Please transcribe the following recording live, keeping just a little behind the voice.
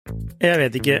Jeg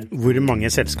vet ikke hvor mange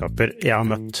selskaper jeg har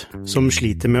møtt som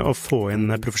sliter med å få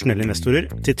inn profesjonelle investorer,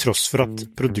 til tross for at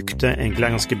produktet egentlig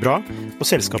er ganske bra, og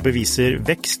selskapet viser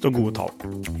vekst og gode tall.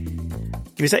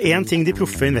 Hvis det er en ting de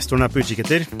proffe investorene er på utkikk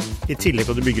etter, i tillegg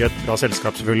til at du bygger et bra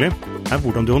selskap selvfølgelig, er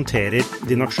hvordan du håndterer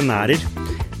dine aksjonærer,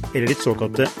 eller ditt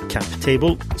såkalte cap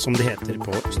table, som det heter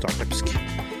på startupsk.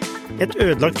 Et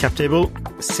ødelagt cap table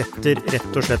setter rett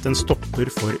og slett en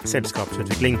stopper for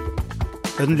selskapsutvikling.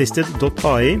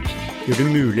 Unlisted.ai gjør det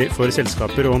mulig for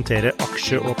selskaper å håndtere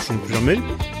aksje- og opsjonsprogrammer,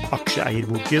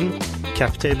 aksjeeierboken,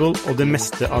 captable og det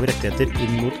meste av rettigheter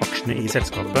inn mot aksjene i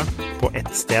selskapet på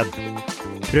ett sted.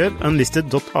 Prøv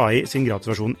Unlisted.ai sin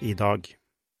gratisversjon i dag.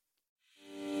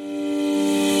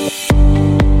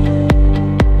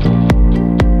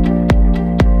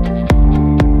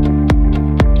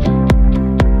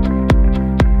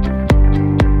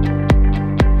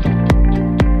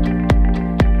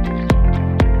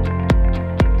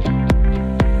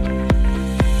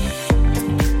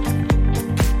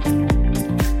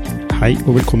 Hei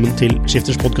og velkommen til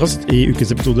Skifters podcast. I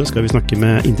ukens episode skal vi snakke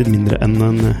med intet mindre enn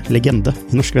en legende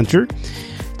i norsk venture,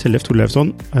 Tellef Thorleifsson.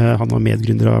 Han var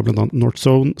medgründer av blant annet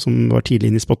Northzone, som var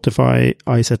tidlig inn i Spotify,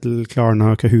 iSettle,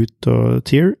 Klarna, Kahoot og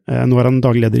Tier. Nå er han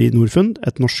daglig leder i Norfund,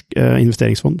 et norsk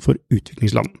investeringsfond for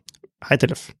utviklingsland. Hei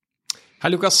Tellef. Hei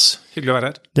Lukas, hyggelig å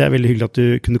være her. Det er veldig hyggelig at du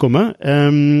kunne komme.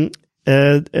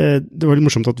 Det var litt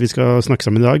morsomt at vi skal snakke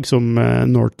sammen i dag, som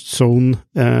Northzone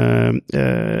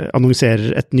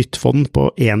annonserer et nytt fond på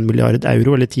 1 milliard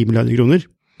euro, eller 10 milliarder kroner.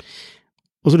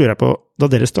 Og så lurer jeg på, da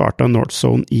dere startet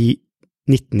Northzone i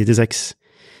 1996,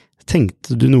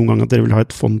 tenkte du noen gang at dere ville ha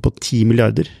et fond på 10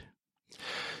 milliarder?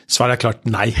 Svaret er klart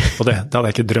nei på det. Det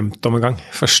hadde jeg ikke drømt om en gang.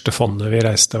 Første fondet vi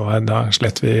reiste var, da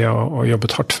slet vi og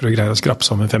jobbet hardt for å greie å skrape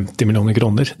sammen 50 millioner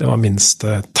kroner. Det var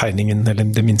minste tegningen,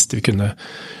 eller det minste vi kunne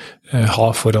ha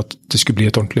for at det skulle bli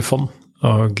et ordentlig fond.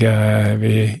 Og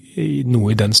noe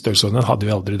i den størrelsesordenen hadde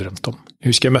vi aldri drømt om. Jeg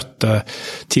husker jeg møtte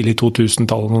tidlig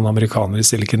 2000-tallet noen amerikanere i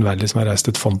Silicon Valley som har reist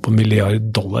et fond på $1 milliard.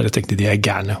 Jeg tenkte de er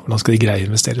gærne. Hvordan skal de greie å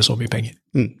investere så mye penger?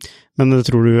 Men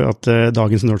tror du at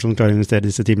dagens Northzone klarer å investere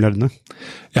disse 10 milliardene?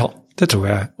 Ja, det tror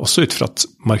jeg. Også ut fra at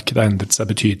markedet har endret seg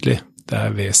betydelig. Det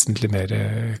er vesentlig mer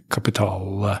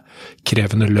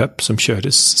kapitalkrevende løp som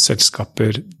kjøres.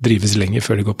 Selskaper drives lenger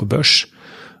før de går på børs.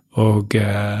 Og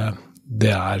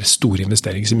det er store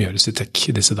investeringer som gjøres i tech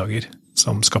i disse dager,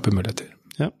 som skaper muligheter.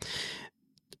 Ja.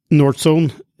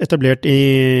 Northzone, etablert i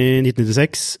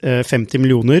 1996, 50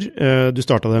 millioner. Du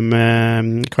startet det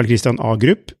med Carl Christian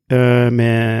Agrup,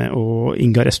 og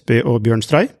Ingar Espy og Bjørn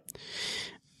Stray.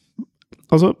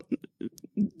 Altså,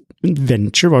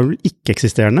 venture var vel ikke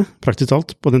eksisterende, praktisk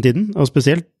talt, på den tiden, og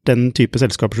spesielt den type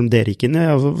selskaper som dere gikk inn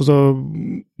i. Altså,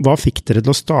 hva fikk dere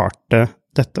til å starte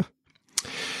dette?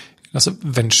 Altså,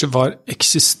 venture var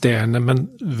eksisterende,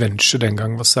 men venture den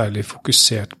gang var særlig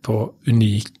fokusert på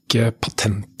unike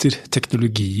patenter,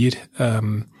 teknologier,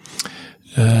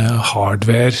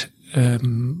 hardware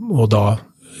og da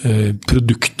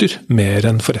produkter mer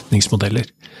enn forretningsmodeller.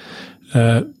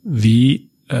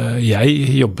 Jeg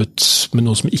jobbet med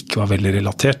noe som ikke var veldig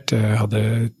relatert. Jeg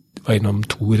var innom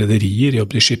 2 rederier,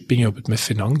 jobbet i shipping, jobbet med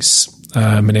finans,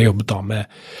 men jeg jobbet da med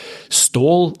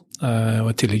stål,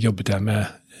 og i tillegg jobbet jeg med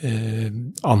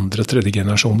andre tredje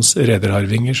generasjons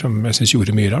rederarvinger som jeg synes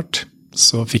gjorde mye rart.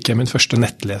 Så fikk jeg min første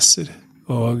nettleser,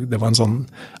 og det var en sånn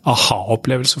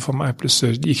aha-opplevelse for meg.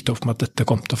 Plutselig gikk det opp med at dette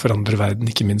kom til å forandre verden,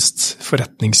 ikke minst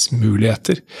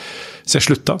forretningsmuligheter. Så jeg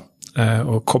slutta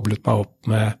og koblet meg opp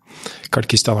med Carl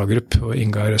Christian Agrup og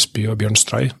Ingar Espy og Bjørn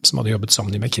Stray, som hadde jobbet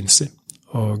sammen i McKinsey.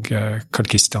 Og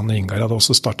Carl Christian og Ingar hadde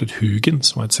også startet Hugen,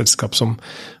 som var et selskap som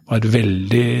var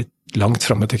veldig langt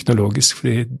fremme teknologisk,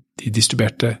 fordi de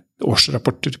distribuerte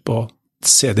årsrapporter på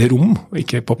CD-rom, og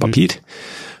ikke på papir.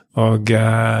 Og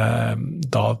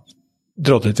da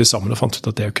drådlet vi sammen og fant ut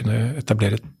at det å kunne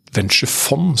etablere et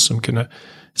venturefond som kunne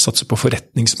satse på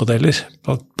forretningsmodeller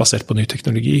basert på ny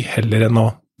teknologi, heller enn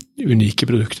unike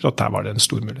produkter, at der var det en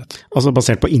stor mulighet. Altså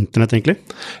basert på internett egentlig?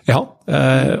 Ja,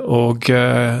 og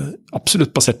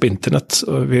absolutt basert på internett.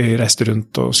 Og vi reiste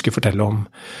rundt og skulle fortelle om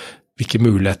hvilke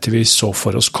muligheter vi så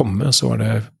for oss komme. Så var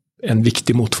det en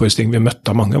viktig motforestilling vi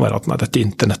møtte av mange, var at nei, dette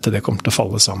internettet det kommer til å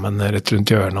falle sammen rett rundt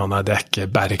hjørnet, og nei, det er ikke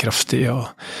bærekraftig.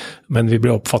 Men vi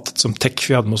ble oppfattet som tech.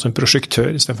 Vi hadde med oss en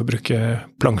prosjektør i stedet for å bruke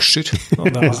plansjer.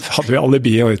 Og da hadde vi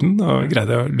alibi i orden og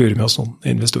greide å lure med oss noen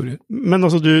investorer. Men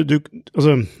altså,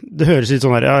 altså, det høres litt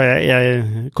sånn her, ja,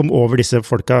 jeg kom over disse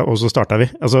folka, og så startet vi.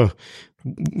 Altså,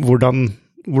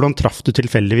 hvordan traff du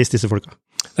tilfeldigvis disse folka?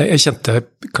 Jeg kjente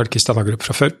Carl Christian Agrup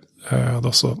fra før. Jeg hadde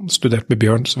også studert med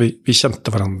Bjørn, så vi kjente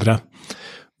hverandre.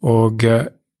 Og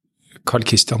Carl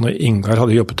Christian og Ingar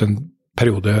hadde jobbet en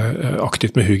periode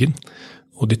aktivt med Hugin,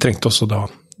 og de trengte også da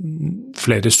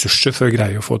flere ressurser for å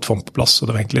greie å få et fond på plass, og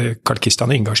det var egentlig Carl Christian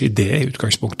og Ingars idé i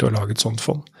utgangspunktet å lage et sånt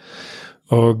fond.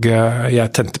 Og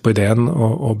jeg tente på ideen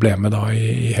og ble med da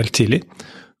helt tidlig,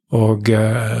 og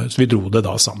så vi dro det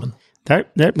da sammen. Det er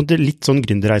på en måte litt sånn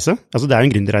gründerreise. Altså det er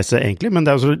en gründerreise egentlig, men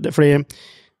det er også, fordi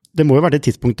det må jo være et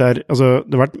tidspunkt der, altså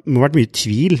det må ha vært mye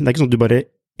tvil. Det er ikke sånn at du bare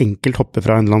enkelt hopper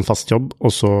fra en eller annen fast jobb,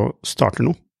 og så starter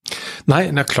noe. Nei,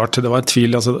 det er klart det var en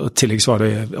tvil. Altså, tillegg så var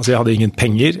det, altså jeg hadde ingen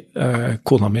penger.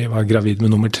 Kona mi var gravid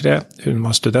med nummer 3. Hun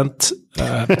var student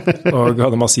og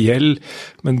hadde masse gjeld,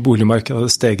 men boligmarkedet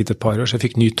hadde steget et par år, så jeg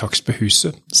fikk ny takst på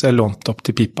huset. Så jeg lånte opp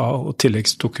til pipa, og tillegg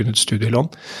så tok hun et studielån.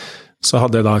 Så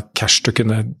hadde jeg da cash til å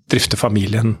kunne drifte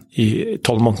familien i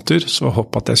 12 måneder, så jeg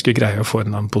håpet at jeg skulle greie å få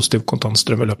en positiv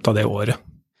kontantstrøm i løpet av det året.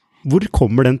 Hvor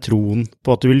kommer den troen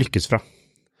på at du vil lykkes fra?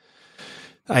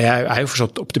 Jeg er jo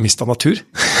forstått optimist av natur,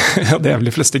 ja, det er vel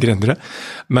de fleste gründere,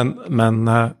 men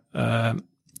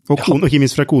og ikke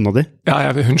minst fra kona di?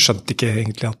 Ja, hun skjønte ikke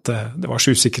egentlig at det var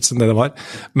så usikkert som det var,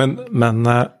 men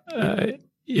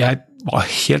jeg var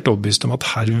helt overbevist om at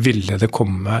her ville det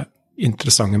komme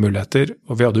interessante muligheter,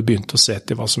 og vi hadde begynt å se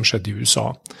til hva som skjedde i USA,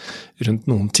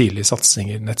 rundt noen tidlige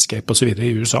satsinger, Netscape og så videre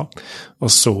i USA, og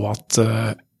så at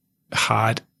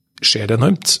her skjer det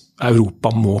enormt. Europa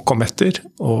må komme etter,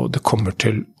 og det kommer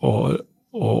til å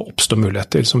oppstå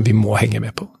muligheter som vi må henge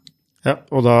med på. Ja,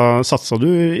 og da satset du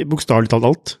bokstavelig talt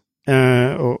alt,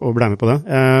 og ble med på det.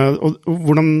 Og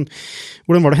hvordan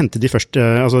var det å hente de første,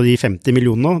 altså de 50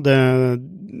 millionene?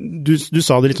 Du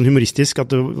sa det litt sånn humoristisk at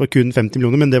det var kun 50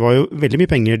 millioner, men det var jo veldig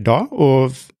mye penger da,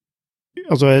 og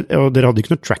dere hadde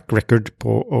ikke noe track record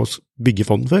på å bygge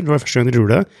fond før, det var første gang dere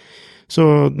gjorde det. Så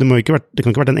det kan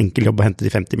ikke vært en enkel jobb å hente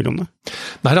de 50 millionene.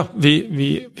 Neida, vi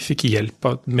fikk hjelp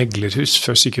av et meglerhus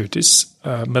før Securities,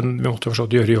 men vi måtte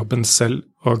forstått gjøre jobben selv,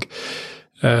 og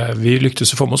vi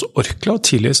lyktes å få med oss Orkla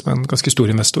tidlig som en ganske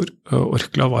stor investor.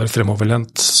 Orkla var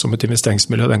fremoverlent som et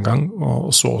investeringsmiljø den gang,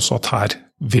 og så også at her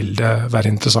vil det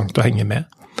være interessant å henge med.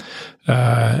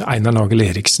 Einar Nagel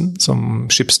Eriksen som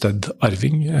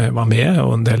Schibsted-arving var med,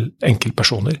 og en del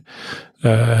enkeltpersoner.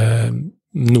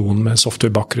 Noen med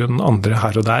softwarebakgrunn, andre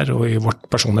her og der, og i vårt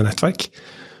personlige nettverk.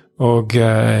 Og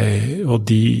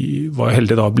de var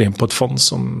heldige da å bli med på et fond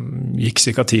som gikk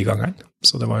ca. 10-gangeren.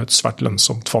 Så det var jo et svært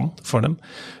lønnsomt fond for dem.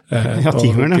 Ja,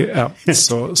 10-gangeren, ja.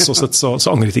 Så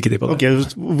angret ikke de på det. Ok,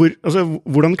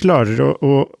 hvordan klarer du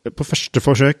å på første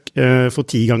forsøk få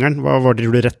 10-gangeren? Hva var det du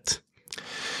gjorde rett?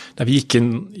 Nei, vi gikk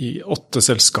inn i 8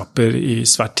 selskaper i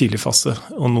svært tidlig fase,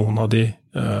 og noen av de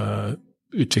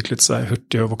utviklet seg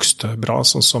hurtig og vokste bra,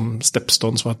 sånn som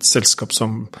Stepstone, som var et selskap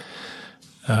som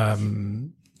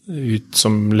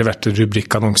leverte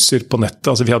rubrikkannonser på nettet.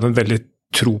 Altså vi hadde en veldig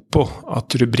tro på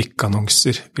at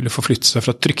rubrikkannonser ville forflytte seg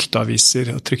fra trykte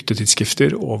aviser og trykte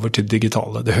tidsskrifter over til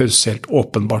digitale. Det høres helt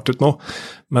åpenbart ut nå,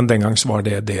 men den gang så var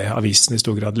det avisen i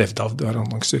stor grad levde av, det var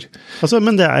annonser. Altså,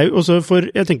 men det er jo også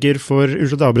jeg tenker for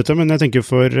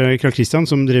Carl Christian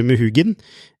som drev med Hugin,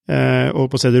 og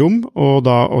på CD-rom, og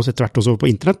etter hvert også på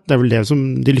internett. Det er vel det som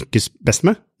de lykkes best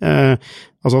med.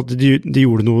 Altså at de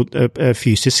gjorde noe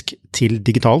fysisk til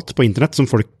digitalt på internett som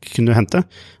folk kunne hente.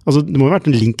 Altså det må jo ha vært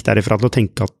en link derifra til å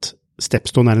tenke at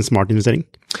Stepstone er en smart investering.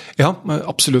 Ja,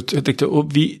 absolutt.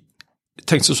 Og vi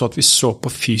tenkte så at vi så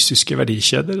på fysiske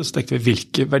verdikjeder, og så tenkte vi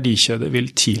hvilke verdikjeder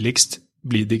vil tidligst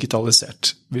bli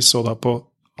digitalisert. Vi så da på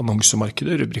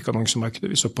annonsemarkedet, rubrikkannonsemarkedet,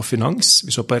 vi så på finans,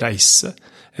 vi så på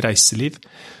reiseliv,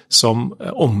 som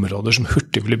områder som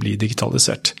hurtig ville bli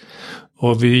digitalisert.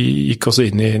 Og vi gikk også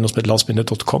inn i noe som heter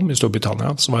lastminute.com i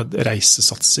Storbritannia, som var et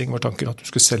reisesatsing, hvor tanken at du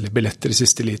skulle selge billetter i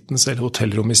siste liten, selge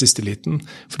hotellrom i siste liten,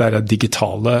 for der er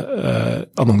digitale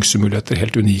annonsemuligheter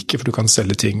helt unike, for du kan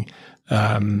selge ting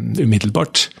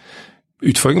umiddelbart.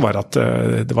 Utfordringen var at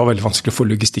det var veldig vanskelig å få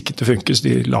logistikken til å funke, så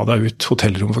de la da ut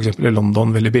hotellrom for eksempel i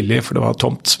London veldig billig, for det var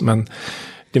tomt, men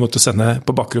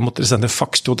på bakgrunn måtte de sende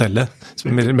faks til hotellet, så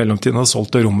i mellomtiden hadde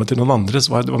solgt rommet til noen andre,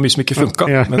 så det var mye som ikke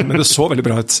funket, men det så veldig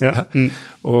bra ut. Ja.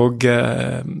 Og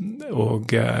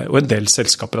en del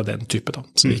selskaper av den type da,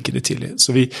 som gikk i det tidlig.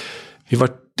 Så vi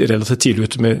var relativt tidlig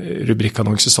ute med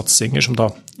rubrikkannonsesatsinger som da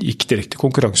gikk direkte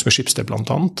konkurranse med Schibsted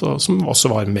blant annet, og som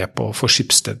også var med på å få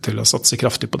Schibsted til å satse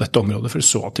kraftig på dette området, for de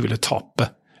så at de ville tape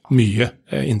mye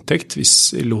inntekt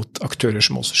hvis de lot aktører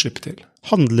som også slippe til.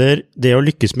 Handler det å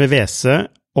lykkes med VC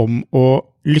om å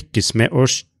lykkes med å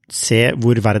se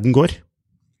hvor verden går?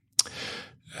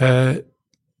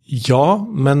 Ja,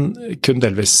 men kun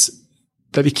delvis.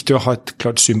 Det er viktig å ha et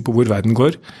klart syn på hvor verden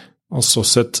går, og så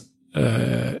sett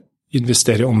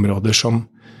investere i områder som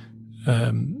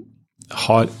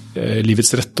har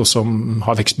livets rett og som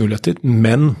har vekstmuligheter,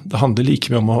 men det handler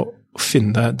like mye om å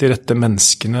finne de rette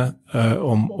menneskene,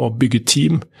 om å bygge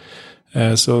team.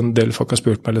 Så en del folk har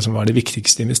spurt meg hva de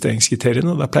viktigste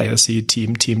investeringskriteriene, og da pleier jeg å si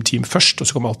team først, og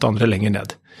så kommer alt det andre lenger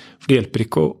ned. For det hjelper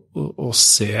ikke å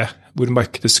se hvor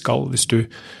markedet skal hvis du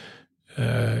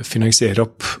finansierer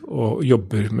opp og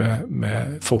jobber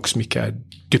med folk som ikke er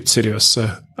dypt seriøse,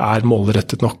 er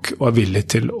målrettet nok og er villige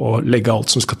til å legge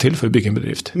alt som skal til for å bygge en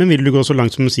bedrift. Men vil du gå så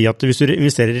langt som å si at hvis du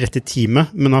investerer i rette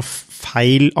teamet, men har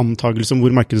feil antagelse om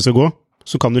hvor markedet skal gå,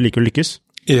 så kan du likevel lykkes?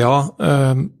 Ja,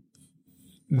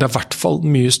 det er i hvert fall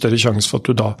mye større sjanse for at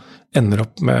du da ender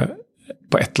opp med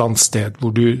på et eller annet sted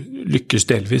hvor du lykkes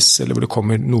delvis, eller hvor det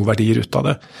kommer noe verdier ut av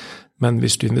det. Men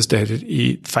hvis du investerer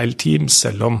i feil team,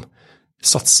 selv om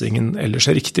satsingen ellers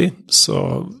er riktig,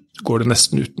 så går det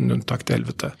nesten uten unntak til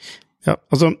helvete. Ja,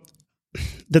 altså,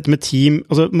 dette med team,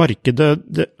 altså markedet,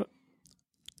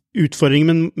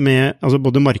 utfordringen med altså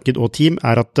både marked og team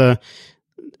er at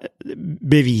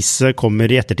beviset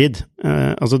kommer i ettertid.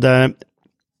 Altså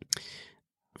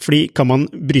fordi kan man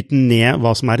bryte ned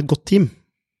hva som er et godt team?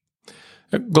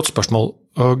 Godt spørsmål,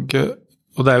 og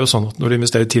det er jo sånn at når du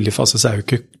investerer i tidlig fase, så er jo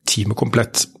ikke teamet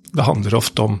komplett. Det handler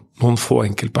ofte om noen få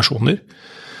enkeltpersoner,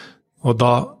 og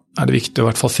da er det viktig å i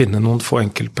hvert fall finne noen få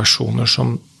enkeltpersoner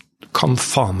som kan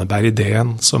fanebære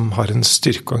ideen, som har en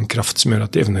styrke og en kraft som gjør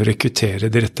at de evner å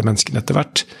rekruttere de rette menneskene etter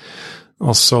hvert,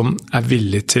 og som er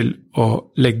villig til å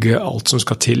legge alt som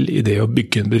skal til i det å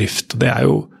bygge en bedrift. Og det er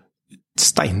jo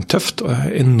steintøft og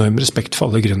enorm respekt for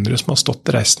alle gründere som har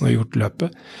stått reisen og gjort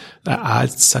løpet. Det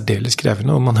er særdeles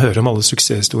krevende, og man hører om alle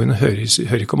suksesshistoriene,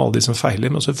 hører ikke om alle de som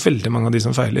feiler, men også veldig mange av de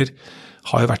som feiler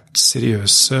har jo vært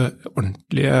seriøse,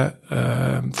 ordentlige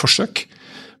forsøk,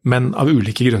 men av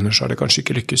ulike grunner så har det kanskje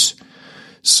ikke lykkes.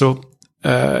 Så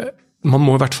man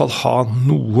må i hvert fall ha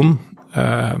noen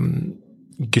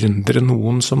gründere,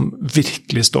 noen som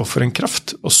virkelig står for en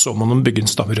kraft, og så må man bygge en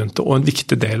stamme rundt det. Og en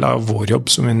viktig del av vår jobb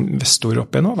som investor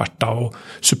opp igjen har vært da å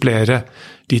supplere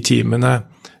de teamene,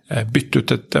 bytte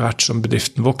ut etter hvert som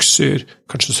bedriften vokser,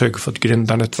 kanskje sørge for at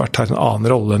gründeren etter hvert har en annen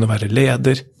rolle enn å være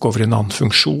leder, gå over i en annen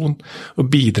funksjon, og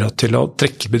bidra til å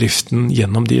trekke bedriften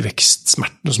gjennom de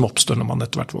vekstsmertene som oppstår når man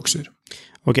etter hvert vokser.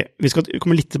 Ok, vi skal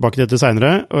komme litt tilbake til dette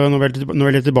senere, og nå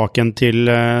vil jeg tilbake igjen til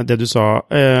det du sa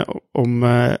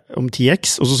om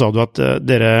TX, og så sa du at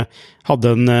dere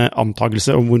hadde en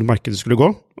antagelse om hvor markedet skulle gå,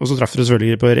 og så traff dere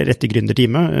selvfølgelig på rette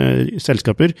gründerteamet,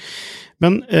 selskaper.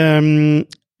 Men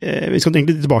vi skal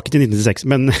egentlig tilbake til 1996,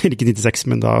 men ikke 96,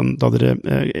 men da dere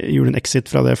gjorde en exit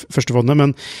fra det første fondet.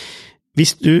 Men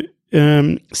hvis du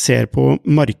ser på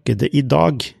markedet i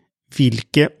dag,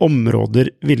 hvilke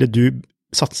områder ville du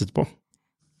satset på?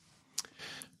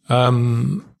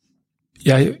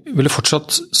 Jeg ville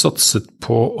fortsatt satset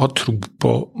på å ha tro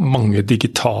på mange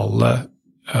digitale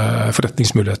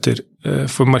forretningsmuligheter,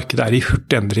 for markedet er i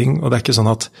hurtig endring, og det er ikke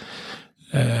sånn at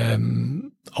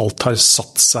alt har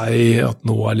satt seg, at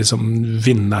nå er liksom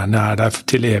vinnerne er der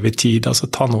til evig tid. Altså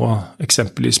ta nå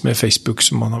eksempelvis med Facebook,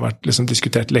 som man har vært liksom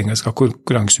diskutert lenge, skal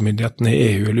konkurransemyndighetene i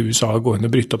EU eller USA gå inn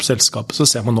og bryte opp selskapet, så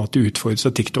ser man nå at det utfordres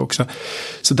av TikTok.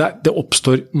 Så det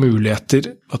oppstår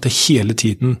muligheter, at det hele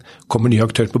tiden kommer nye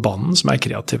aktører på banen som er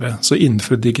kreative. Så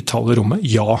innenfor det digitale rommet,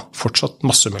 ja, fortsatt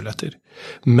masse muligheter.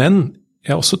 Men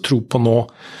jeg har også tro på nå,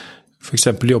 for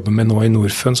eksempel jobber med nå i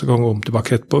Norfund, så kan vi komme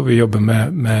tilbake etterpå. Vi jobber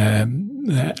med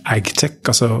agtech,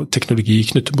 altså teknologi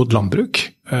knyttet mot landbruk,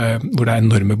 hvor det er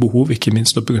enorme behov, ikke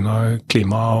minst på grunn av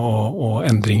klima og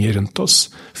endringer rundt oss.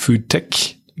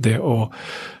 Foodtech, det å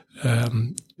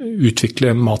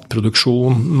utvikle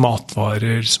matproduksjon,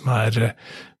 matvarer som er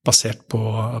basert på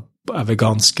er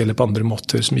veganske eller på andre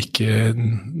måter som ikke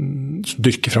som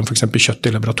dyrker frem for eksempel kjøtt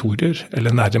i laboratorier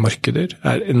eller nære markeder,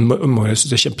 må jeg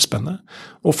synes det er kjempespennende.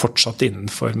 Og fortsatt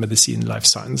innenfor medisin, life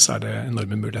science er det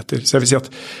enorme muligheter. Så jeg vil si at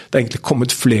det er egentlig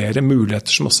kommet flere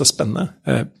muligheter som også er spennende.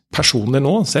 Personlig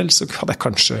nå selv så hadde jeg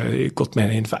kanskje gått mer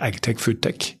innenfor agtech,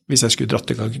 foodtech, hvis jeg skulle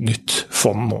dratt i gang nytt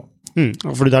fond nå.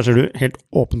 For der ser du helt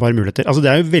åpenbare muligheter. Altså det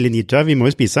er jo veldig need to have, vi må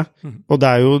jo spise, og det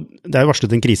er jo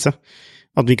varslet en krise.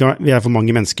 At vi er for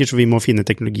mange mennesker, så vi må finne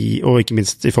teknologi, og ikke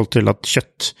minst i forhold til at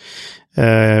kjøtt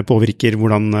påvirker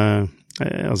hvordan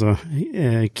altså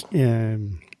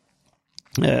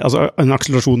en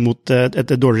akselerasjon mot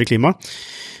et dårligere klima.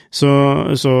 Så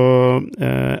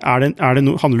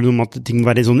handler det om at ting må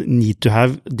være sånn need to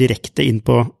have direkte inn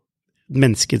på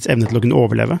menneskets evne til å kunne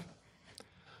overleve?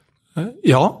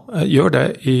 Ja, gjør det.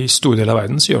 I store deler av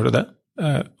verden så gjør det det.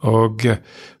 Og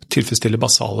tilfredsstille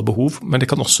basale behov, men det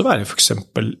kan også være for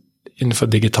eksempel innenfor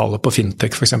digitale på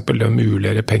fintech for eksempel, det å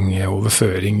muliggjøre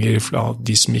pengeoverføringer fra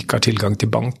de som ikke har tilgang til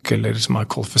bank, eller som er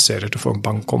kvalifiserer til å få en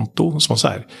bankkonto, som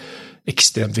også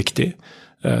ekstremt viktig,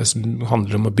 som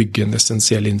handler om å bygge en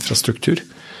essensiell infrastruktur.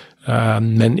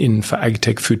 Men innenfor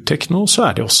agtech, foodtech nå,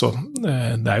 så det også,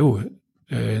 det jo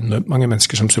mange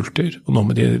mennesker som sulter, og nå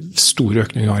med de store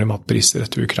økningene i matpriser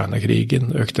etter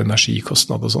Ukraina-krigen, økte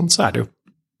energikostnader og sånn, så det jo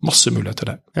masse muligheter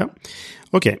der. Ja,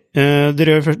 ok.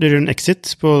 Dere gjør en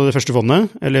exit på det første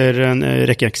fondet, eller en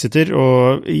rekke exiter,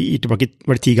 og gir tilbake,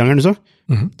 var det 10 ganger du så?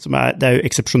 Som det jo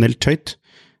eksepsjonelt høyt,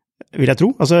 vil jeg tro.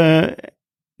 Altså,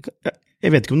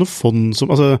 jeg vet ikke om noen fond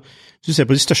som, altså, hvis du ser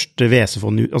på de største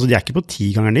VC-fondene, altså de ikke på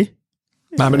 10 ganger de.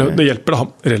 Nei, men det hjelper å ha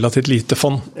relativt lite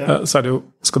fond, så det jo,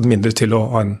 skal det mindre til å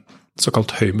ha en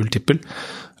såkalt høy multiple.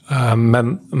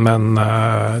 Men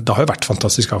det har jo vært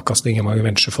fantastisk avkastning i mange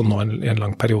venturefond nå i en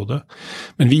lang periode.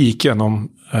 Men vi gikk gjennom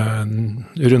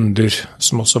runder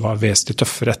som også var vesentlig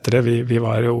tøffere etter det. Vi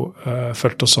var jo,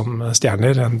 følte oss som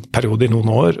stjerner en periode i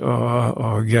noen år,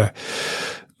 og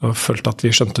følte at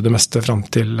vi skjønte det meste frem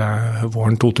til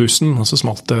våren 2000, og så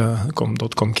smalt det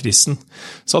 .com-krisen.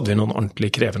 Så hadde vi noen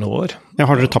ordentlig krevende år. Ja,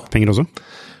 har dere tapt penger også?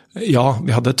 Ja,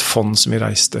 vi hadde et fond som vi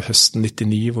reiste høsten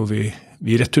 99, hvor vi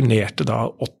returnerte da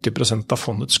 80% av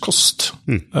fondets kost.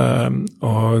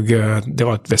 Og det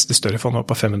var et vesentlig større fond,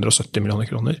 på 570 millioner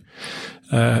kroner.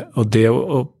 Og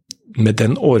med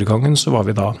den årgangen så var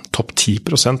vi da topp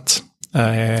 10%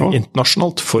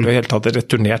 internasjonalt for å helt tatt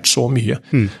returnert så mye.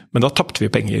 Men da tappte vi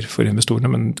penger for investorene,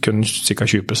 men kun ca.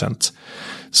 20%.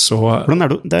 Så,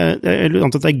 hvordan det? Jeg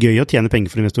antar at det gøy å tjene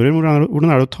penger for investorer.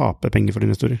 Hvordan det å tape penger for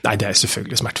investorer? Nei, det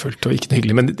selvfølgelig smertefullt og ikke noe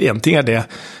hyggelig. Men en ting det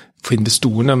for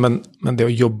investorene, men det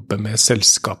å jobbe med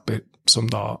selskaper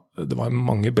som da, det var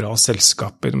mange bra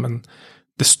selskaper, men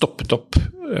det stoppet opp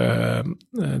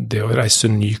det å reise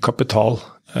ny kapital.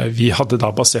 Vi hadde da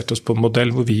basert oss på en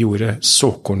modell hvor vi gjorde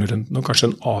såkornrunden og kanskje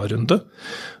en A-runde,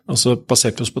 og så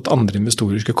baserte vi oss på at andre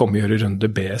investorer skulle komme og gjøre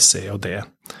runde B, C og D.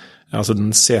 Altså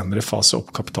den senere fase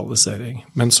oppkapitalisering.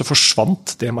 Men så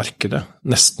forsvant det markedet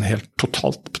nesten helt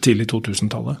totalt på tidlig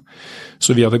 2000-tallet.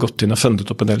 Så vi hadde gått inn og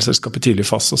fundet opp en del selskap i tidlig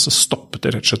fase, og så stoppet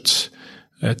det rett og slett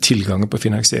tilgangen på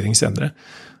finansiering senere.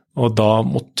 Og da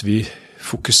måtte vi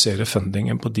fokusere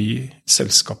fundingen på de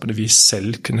selskapene vi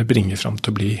selv kunne bringe frem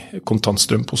til å bli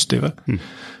kontantstrømpositive.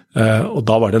 Og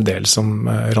da var det en del som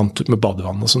rant ut med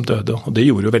badevann og som døde, og det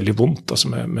gjorde jo veldig vondt,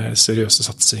 altså med seriøse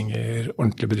satsinger,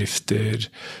 ordentlige bedrifter,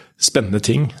 spennende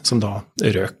ting som da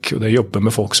røk, og det jobber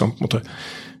med folk som på en måte,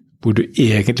 hvor du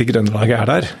egentlig grunnlaget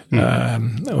der,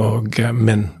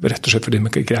 men rett og slett fordi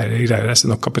man ikke greier å reise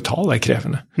nok kapital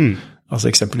krevende. Altså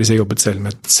eksempelvis jeg jobbet selv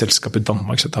med et selskap i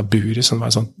Danmark som heter Buri, som var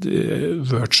en sånn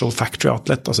virtual factory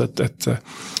outlet, altså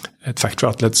et factory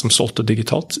outlet som solgte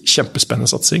digitalt.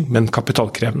 Kjempespennende satsing, men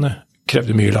kapitalkrevende,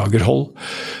 krevde mye lagerhold,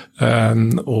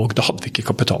 og da hadde vi ikke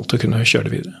kapital til å kunne kjøre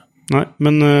det videre. Nei,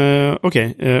 men ok,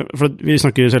 for vi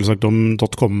snakker selvsagt om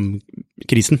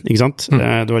 .com-krisen, ikke sant?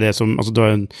 Det var det som, altså det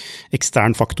var en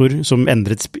ekstern faktor som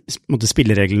endret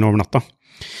spillereglene over natta.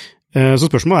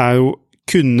 Så spørsmålet jo,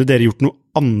 kunne dere gjort noe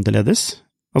annerledes?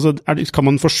 Altså, kan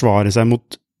man forsvare seg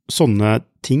mot sånne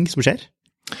ting som skjer?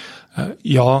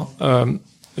 Ja,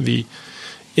 vi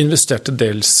investerte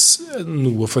dels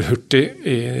noe for hurtig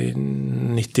i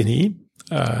 99,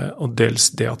 og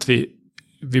dels det at vi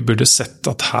burde sett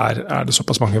at her det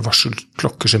såpass mange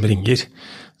varselklokker som ringer,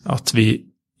 at vi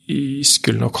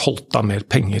skulle nok holdt av mer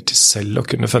penger til selv å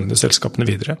kunne funde selskapene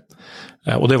videre.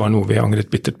 Og det var noe vi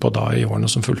angret bittert på da i årene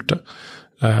som fulgte,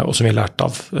 og som vi lærte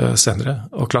av senere.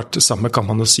 Og klart, det samme kan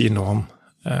man jo si nå om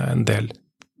en del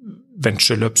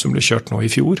ventureløp som ble kjørt nå i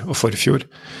fjor og forfjor,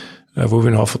 hvor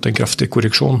vi nå har fått en kraftig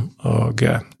korreksjon. Og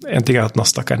en ting at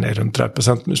Nasdaq ned rundt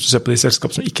 30%, men hvis du ser på de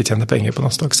selskap som ikke tjener penger på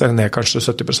Nasdaq, så det ned kanskje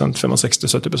 70%,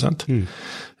 65-70%.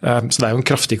 Så det jo en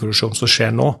kraftig korreksjon som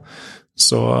skjer nå.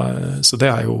 Så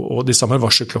det jo, og de samme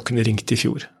varselklokkene ringte i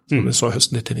fjor, som vi så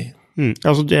høsten 99.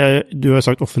 Altså, du har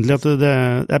sagt offentlig at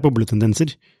det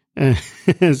bobletendenser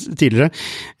tidligere,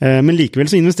 men likevel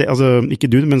så altså ikke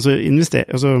du, men så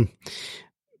altså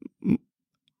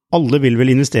alle vil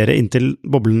vel investere inntil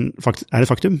boblen et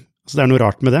faktum, så det noe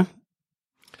rart med det.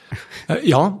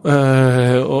 Ja,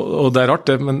 og det rart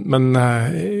det, men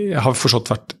jeg har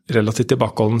forstått vært relativt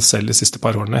tilbakeholden selv de siste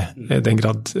par årene, i den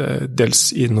grad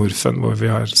dels i Norfund, hvor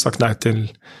vi har sagt nei til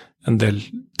en del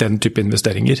den type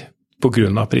investeringer på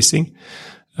grunn av prising,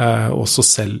 også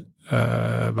selv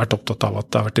vært opptatt av at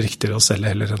det har vært riktigere å selge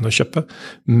heller enn å kjøpe.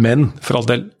 Men for all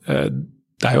del,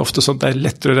 Det jo ofte sånn at det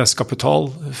lettere å reise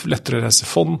kapital, lettere å reise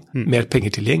fond, mer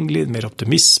penger tilgjengelig, mer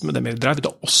optimisme, det mer drive.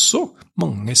 Det også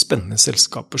mange spennende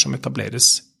selskaper som etableres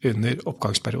under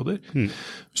oppgangsperioder.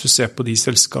 Hvis du ser på de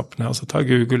selskapene, altså ta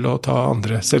Google og ta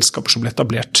andre selskaper som ble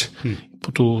etablert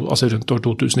altså rundt år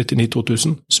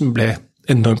 2099-2000, som ble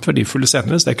enormt verdifulle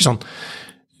senere. Så det ikke sånn,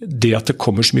 det at det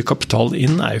kommer så mye kapital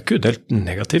inn jo ikke udelt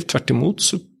negativt, tvert imot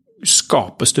så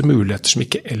skapes det muligheter som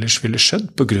ikke ellers ville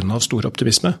skjedd på grunn av stor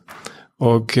optimisme.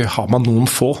 Og har man noen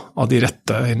få av de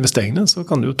rette investeringene, så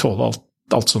kan du jo tåle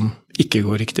alt som ikke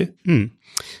går riktig.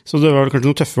 Så det var kanskje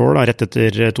noen tøffe år da, rett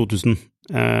etter 2000.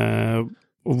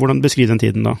 Og hvordan beskriver den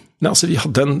tiden da? Altså, vi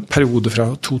hadde en periode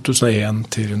fra 2001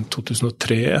 til rundt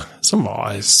 2003 som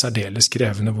var særdeles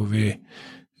krevende, hvor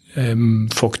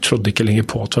folk trodde ikke lenger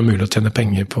på at det var mulig å tjene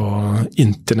penger på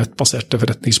internettbaserte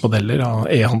forretningsmodeller av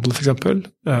e-handel for eksempel.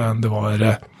 Det var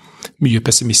mye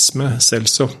pessimisme, selv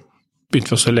så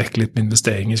begynte vi også å leke litt med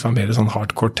investeringer som var mer sånn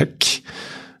hardcore tech.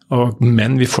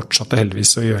 Men vi fortsatte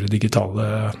heldigvis å gjøre digitale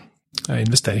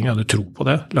investeringer, jeg hadde tro på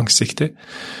det langsiktig.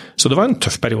 Så det var en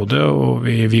tøff periode, og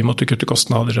vi måtte kutte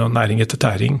kostnader og næring etter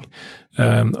tæring.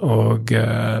 Og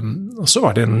så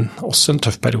var det også en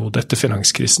tøff periode etter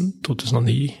finanskrisen,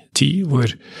 2009-10, hvor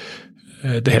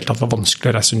det helt tatt var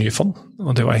vanskelig å reise nye fond.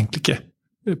 Og det var egentlig ikke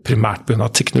primært på grunn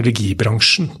av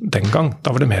teknologibransjen den gang.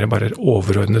 Da var det mer bare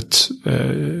overordnet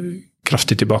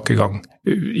kraftig tilbakegang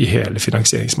i hele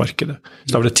finansieringsmarkedet.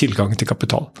 Så da var det tilgang til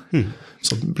kapital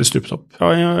som ble strupt opp.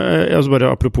 Altså bare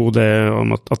apropos det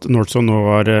om at Nordson nå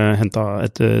har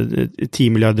hentet et 10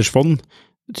 milliarders fond.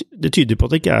 Det tyder på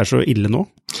at det ikke så ille nå?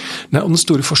 Nei, og den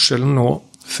store forskjellen nå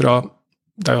fra,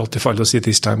 det jo alltid farlig å si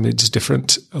this time it's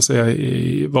different. Altså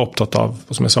jeg var opptatt av,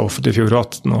 som jeg sa offentlig i fjor,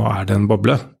 at nå det en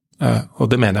boble. Og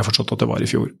det mener jeg fortsatt at det var i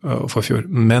fjor og forfjor.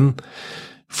 Men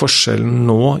forskjellen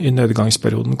nå i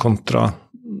nedgangsperioden kontra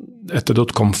etter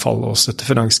dotcom-fall og også etter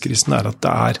finanskrisen at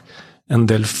det en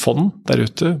del fond der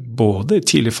ute, både i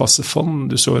tidligfasefond,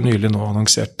 du så nylig nå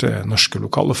annonsert norske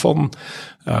lokale fond,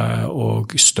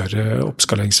 og større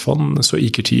oppskaleringsfond, så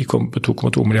IQT kom på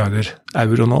 2,2 milliarder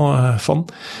euro nå,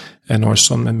 fond,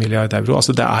 Norson med 1 milliard euro.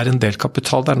 Altså det en del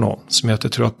kapital der nå, som gjør at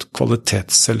jeg tror at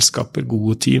kvalitetsselskaper,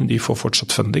 gode team, de får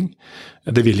fortsatt funding.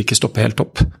 Det vil ikke stoppe helt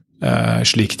opp,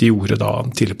 slik de gjorde da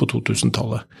tidlig på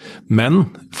 2000-tallet. Men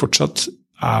fortsatt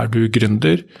du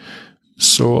gründer,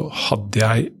 så hadde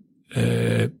jeg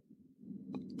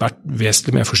vært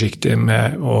vesentlig mer forsiktig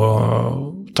med å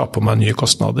ta på meg nye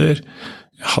kostnader.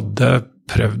 Jeg hadde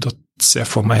prøvd å se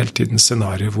for meg hele tiden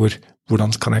scenarier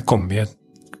hvordan kan jeg komme i et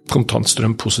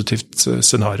kontantstrøm positivt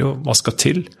scenario, hva skal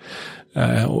til,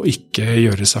 og ikke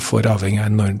gjøre seg for avhengig av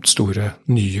enormt store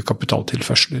nye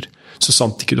kapitaltilførsler. Så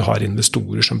sant ikke du har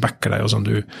investorer som backer deg, og som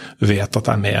du vet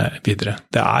at med videre.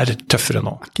 Det tøffere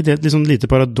nå. Ikke det et liksom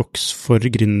lite paradoks for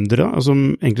gründere,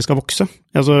 som egentlig skal vokse?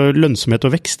 Altså lønnsomhet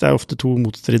og vekst ofte to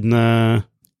motstridende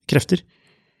krefter.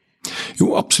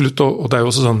 Jo, absolutt, og det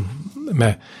jo også sånn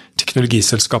med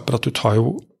teknologiselskaper at du tar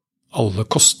jo alle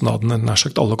kostnadene, nær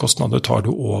sagt alle kostnader tar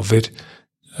du over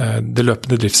det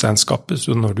løpende driftsregnskapet,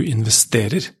 så når du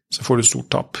investerer, så får du stort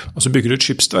tap. Altså bygger du et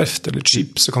skipsverft eller et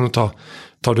skip, så kan du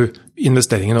tar du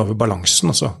investeringen over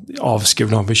balansen, altså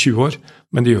avskriver den over 20 år,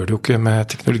 men det gjør det jo ikke med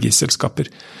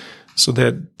teknologiselskaper. Så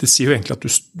det sier jo egentlig at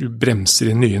du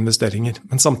bremser inn nye investeringer,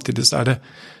 men samtidig så det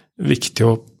viktig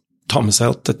å ta med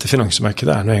seg at dette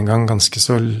finansmarkedet nå en gang ganske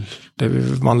så,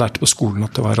 man lærte på skolen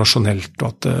at det var rasjonelt, og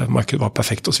at markedet var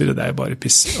perfekt og så videre, det bare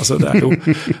piss. Altså det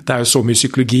jo så mye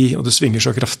psykologi, og det svinger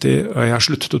så kraftig, og jeg har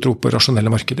sluttet å tro på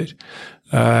rasjonelle markeder.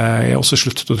 Jeg har også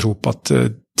sluttet å tro på at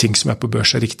ting som på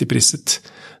børs riktig priset.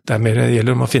 Det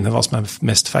gjelder om å finne hva som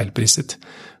mest feilpriset.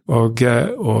 Og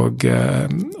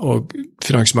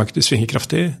finansmarkedet svinger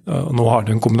kraftig, og nå har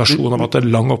du en kombinasjon av at det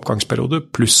en lang oppgangsperiode,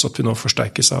 pluss at vi nå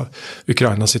forsterkes av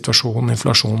Ukraina-situasjonen,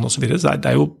 inflasjon og så videre. Så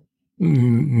det jo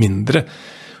mindre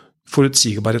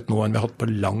forutsigbarhet nå enn vi har hatt på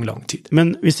lang tid. Men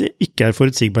hvis det ikke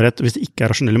forutsigbarhet, hvis det ikke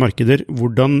rasjonelle markeder,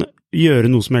 hvordan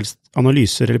gjøre noe som helst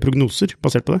analyser eller prognoser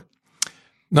basert på det?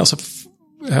 Nei,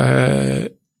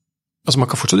 altså man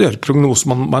kan fortsatt gjøre prognoser,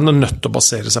 man nødt til å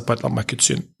basere seg på et eller annet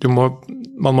markedssyn.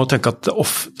 Man må tenke at det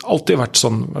alltid har vært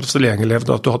sånn, i hvert fall lenge levd,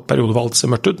 at du har hatt perioder hvor alt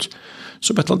ser mørkt ut.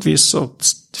 Så på et eller annet vis så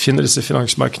finner disse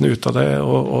finansmarkedene ut av det,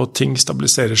 og ting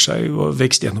stabiliserer seg, og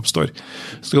vekst gjenoppstår.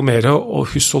 Så det går mer å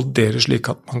husholdere slik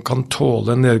at man kan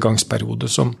tåle en nedgangsperiode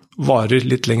som varer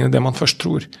litt lenger enn det man først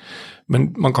tror.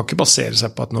 Men man kan ikke basere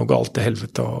seg på at nå går alt til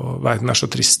helvete, og verden så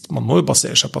trist. Man må jo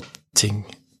basere seg på at ting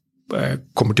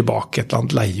kommer tilbake, et eller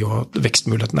annet leie, og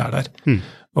vekstmuligheten der.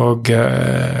 Og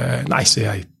nei,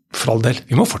 så for all del,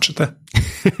 vi må fortsette.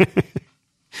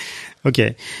 Ok.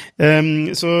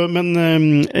 Men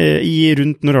i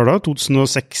rundt når da?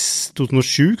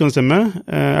 2006-2007, kan det stemme?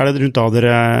 Det rundt da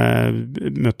dere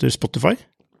møter Spotify?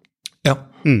 Ja.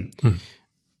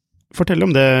 Fortell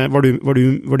om det. Var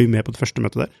du med på det første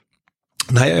møtet der?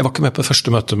 Nei, jeg var ikke med på det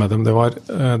første møtet med dem.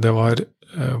 Det var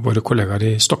våre kollegaer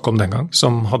i Stockholm den gang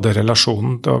som hadde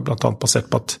relasjonen. Det var blant annet basert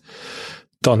på at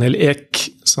Daniel Ek,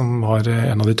 som var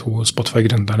en av de 2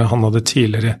 Spotify-gründerne, han hadde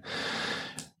tidligere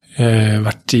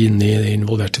vært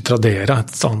involvert i Tradera,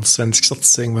 et annet svensk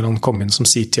satsing, hvor han kom inn som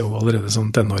CTO allerede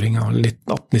som tenåring, han var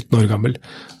 18-19 år gammel.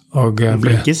 Og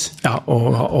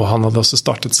han hadde også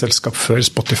startet selskap før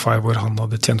Spotify, hvor han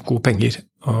hadde tjent gode penger.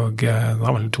 Og da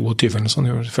var han 22 eller sånn,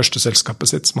 gjorde det første selskapet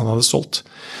sitt som han hadde solgt.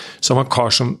 Så han var en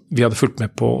kar som vi hadde fulgt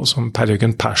med på, som Per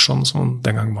Jørgen Persson, som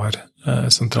den gang var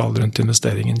sentral rundt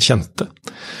investeringen, kjente.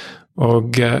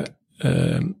 Og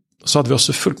så hadde vi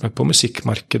også fulgt med på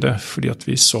musikkmarkedet, fordi at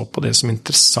vi så på det som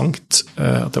interessant,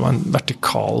 at det var en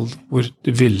vertikal hvor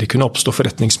det ville kunne oppstå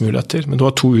forretningsmuligheter. Men det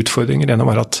var 2 utfordringer. Det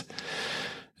ene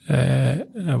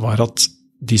var at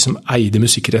de som eide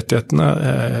musikkrettighetene,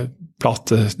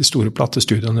 de store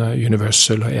platestudiene,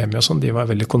 Universal og EMI og sånn, de var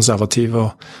veldig konservative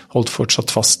og holdt fortsatt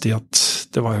fast i at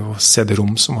det var jo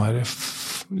CD-rom som var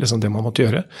liksom det man måtte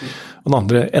gjøre. Og den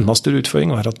andre, enda større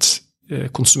utfordring var at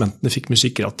konsumentene fikk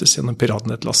musikk gratis gjennom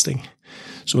piratnettlasting.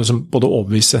 Så liksom både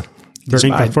overbevise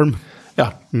Burning Platform. Ja,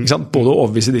 ikke sant? Både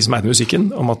overbevise de som eide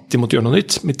musikken om at de måtte gjøre noe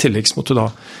nytt, men i tillegg måtte du da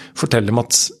fortelle dem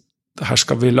at her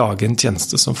skal vi lage en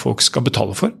tjeneste som folk skal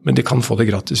betale for, men de kan få det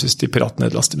gratis hvis de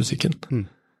piratnedlaster musikken.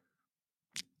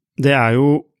 Det jo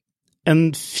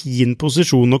en fin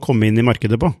posisjon å komme inn i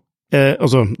markedet på.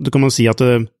 Det kan man si at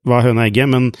det var høna og egget,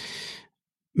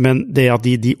 men det at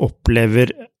de opplever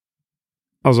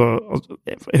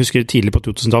jeg husker tidlig på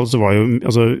 2000-tallet så var jo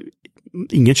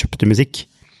ingen kjøpte musikk.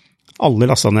 Alle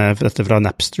lastet ned dette fra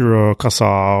Napster og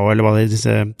Kazaa, eller hva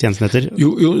disse tjenestene heter.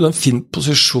 Jo, det en fin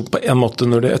posisjon på en måte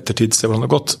når det ettertid ser hvordan det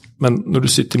har gått, men når du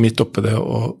sitter midt oppe det,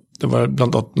 og det var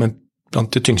blant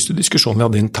de tyngste diskusjonene vi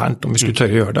hadde internt om vi skulle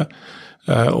tørre å gjøre det,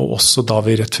 og også da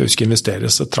vi rett før vi skulle investere,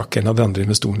 så trakk en av de andre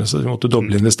investorene, så vi måtte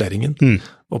doble investeringen.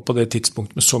 Og på det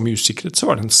tidspunktet med så mye usikkerhet, så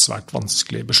var det en svært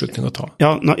vanskelig beslutning å ta.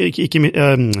 Ja, ikke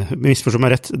misforstå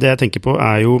meg rett. Det jeg tenker på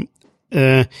jo,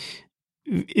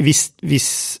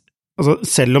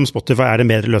 selv om Spotify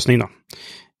en bedre løsning da,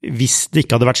 hvis det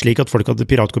ikke hadde vært slik at folk hadde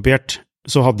piratkopiert,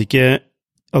 så hadde ikke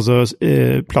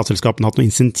plateselskapene hatt noe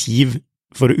insentiv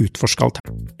for å utforske alt.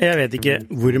 Jeg vet ikke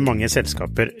hvor mange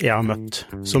selskaper jeg har møtt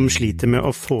som sliter med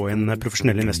å få inn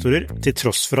profesjonelle investorer, til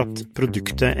tross for at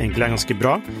produktet egentlig ganske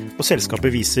bra, og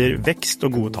selskapet viser vekst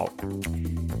og gode tall.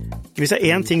 Hvis det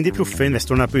en ting de proffe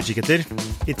investorene på utkikk etter,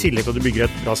 i tillegg til at du bygger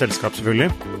et bra selskap selvfølgelig,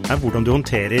 hvordan du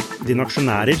håndterer dine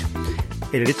aksjonærer,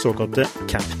 eller ditt såkalte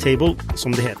cap table,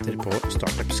 som det heter på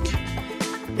startupsk.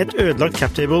 Et ødelagt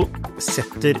cap table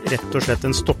setter rett og slett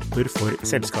en stopper for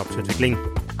selskapsutvikling.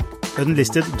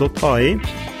 Unlisted.ai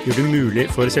gjør det mulig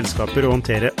for selskaper å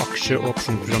håndtere aksje- og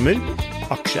opsjonsprogrammer,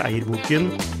 aksjeeierboken,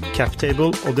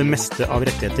 captable og det meste av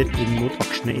rettigheter inn mot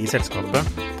aksjene i selskapet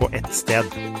på ett sted.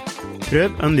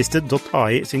 Prøv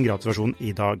Unlisted.ai sin gratisversjon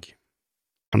i dag.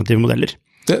 Alternative modeller.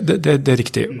 Det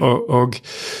riktig, og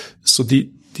så de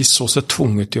så seg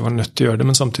tvunget til å være nødt til å gjøre det,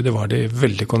 men samtidig var de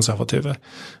veldig konservative.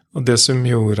 Og det som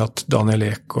gjorde at Daniel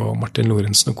Ek og Martin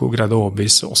Lorentzen og Co. greide å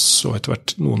overbevise oss, og etter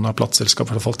hvert noen av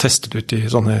plateselskapene i hvert fall testet ut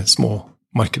i sånne små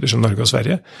markeder som Norge og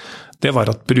Sverige, det var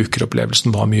at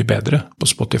brukeropplevelsen var mye bedre på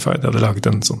Spotify. De hadde laget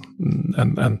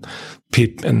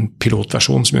en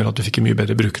pilotversjon som gjorde at du fikk en mye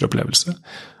bedre brukeropplevelse.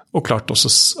 Og klart også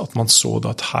at man så da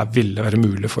at her ville være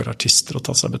mulig for artister å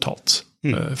ta seg betalt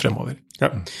fremover. Ja,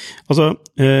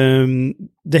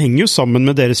 det henger jo sammen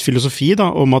med deres filosofi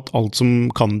da, om at alt som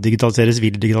kan digitaliseres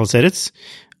vil digitaliseres,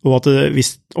 og at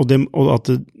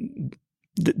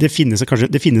det finnes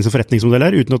en forretningsmodell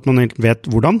her, uten at man helt vet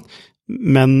hvordan,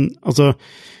 men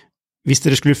hvis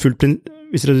dere skulle fulgt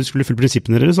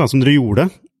prinsippene deres, som dere gjorde,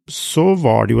 så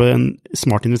var det jo en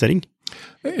smart investering.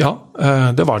 Ja,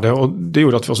 det var det, og det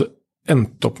gjorde at vi også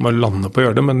endte opp med å lande på å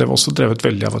gjøre det, men det var også drevet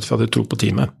veldig av at vi hadde tro på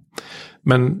teamet.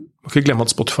 Men man kan ikke glemme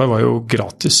at Spotify var jo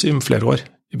gratis i flere år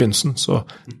i begynnelsen, så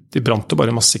de brant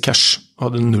bare masse cash og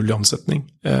hadde null i omsetning.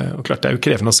 Og klart, det jo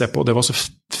krevende å se på, og det var også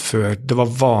før det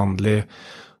var vanlig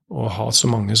å ha så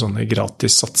mange sånne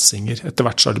gratis satsinger. Etter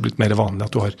hvert så har det blitt mer vanlig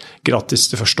at du har gratis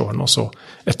de første årene, og så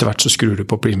etter hvert så skrur du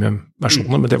på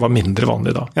premium-versjoner, men det var mindre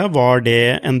vanlig da. Ja, var det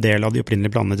en del av de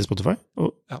opprinnelige planene til Spotify?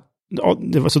 Ja.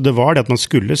 Så det var det at man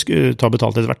skulle ta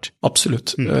betalt etter hvert?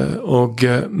 Absolutt.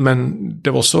 Men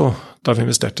det var også, da vi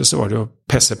investerte, så var det jo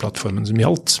PC-plattformen som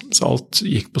gjaldt. Så alt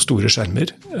gikk på store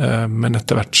skjermer. Men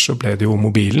etter hvert så ble det jo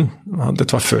mobilen.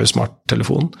 Dette var før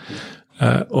smarttelefonen.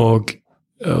 Og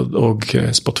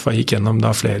Spotify gikk gjennom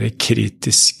da flere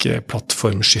kritiske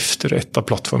plattformskifter, og et av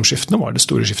plattformskiftene var det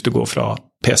store skiftet å gå fra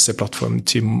PC-plattform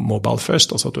til mobile first,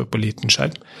 altså at du er på liten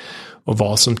skjerm, og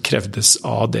hva som krevdes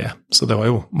av det. Så det var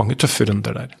jo mange tøffe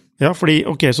runder der. Ja, fordi,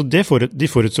 så de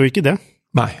forutså ikke det?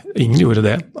 Nei, ingen gjorde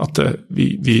det. At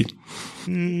vi det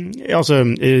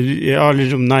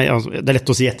er lett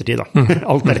å si ettertid da.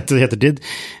 Alt er lett å si ettertid.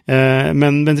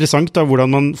 Men interessant da, hvordan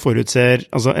man forutser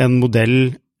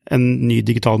en ny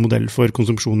digital modell for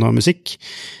konsumsjon av musikk.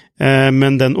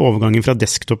 Men den overgangen fra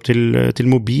desktop til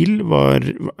mobil var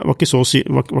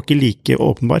ikke like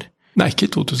åpenbar. Nei, ikke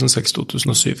i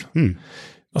 2006-2007.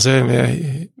 Altså,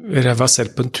 jeg var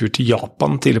selv på en tur til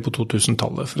Japan tidlig på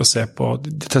 2000-tallet for å se på,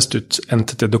 de testet ut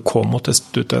NTT Docomo,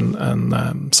 testet ut en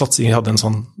satsing, de hadde en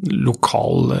sånn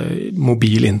lokal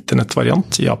mobil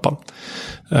internettvariant i Japan,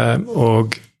 og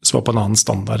så var på en annen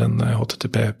standard enn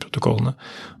HTTP-protokollene.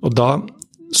 Og da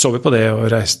så vi på det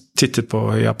og tittet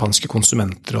på japanske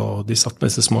konsumenter, og de satt med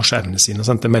disse små skjermene sine og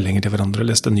sendte meldinger til hverandre og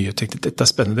leste nyheter. Dette er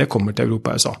spennende, det kommer til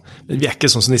Europa og USA. Men vi er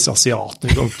ikke sånn som disse asiatene,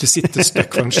 vi kommer til å sitte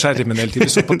støkk foran skjermen hele tiden.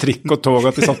 Vi så på trikk og tog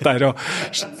at de satt der, og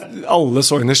alle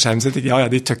så inn i skjermen og tenkte,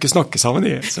 de tør ikke snakke sammen.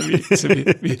 Så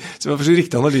det var for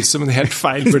riktig analyse, men helt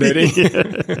feil vurdering.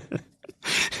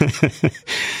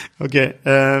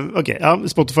 Ja,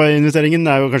 Spotify-investeringen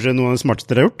er jo kanskje noe av det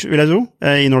smarteste dere har gjort, vil jeg tro,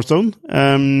 i Northzone.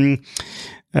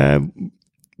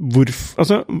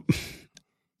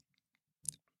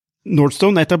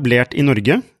 Northzone er etablert i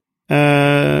Norge,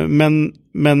 men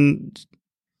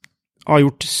har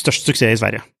gjort størst suksess i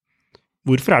Sverige.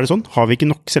 Hvorfor er det sånn? Har vi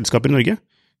ikke nok selskaper i Norge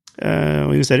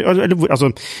å investere i? Det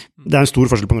er en stor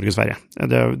forskjell på Norge og Sverige.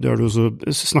 Det har du også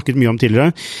snakket mye om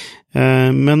tidligere.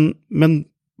 Men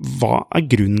hva er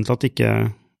grunnen til at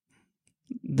ikke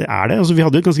det er det? Vi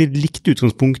hadde et ganske likt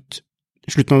utgangspunkt i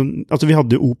slutten av, vi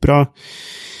hadde Opera,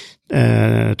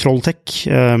 Trolltech,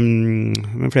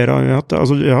 men flere har vi hatt.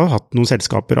 Vi har hatt noen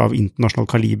selskaper av internasjonal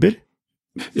kaliber.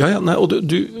 Og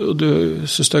du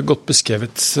synes det er godt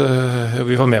beskrevet.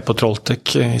 Vi var med på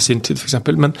Trolltech i sin tid, for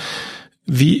eksempel, men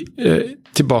vi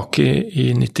tilbake i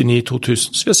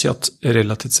 99-2000, så vil jeg si at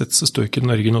relativt sett så står ikke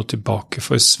Norge nå tilbake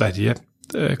for Sverige,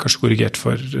 kanskje korrigert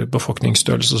for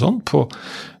befolkningsstørrelse og sånn, på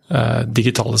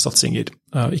digitale satsinger.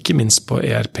 Ikke minst på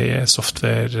ERP,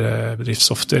 software,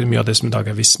 bedriftssoftware, mye av det som i dag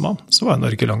er Visma, så var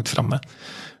Norge langt fremme.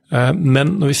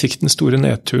 Men når vi fikk den store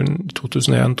nedturen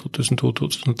 2001, 2002,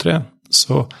 2003,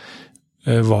 så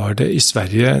var det i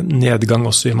Sverige nedgang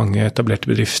også i mange etablerte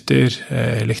bedrifter,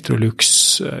 Electrolux,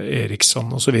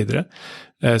 Ericsson og så videre,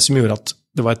 som gjorde at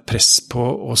det var et press på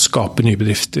å skape nye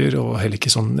bedrifter og heller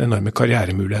ikke sånn enorme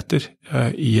karrieremuligheter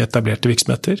i etablerte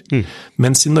virksomheter.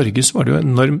 Mens i Norge så var det jo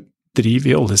enormt driv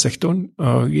i oljesektoren,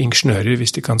 og ingeniører,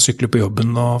 hvis de kan sykle på jobben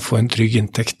og få en trygg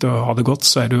inntekt og ha det godt,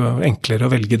 så er det jo enklere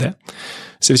å velge det.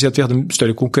 Så jeg vil si at vi hadde en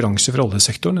større konkurranse fra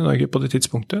oljesektoren i Norge på det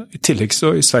tidspunktet. I tillegg så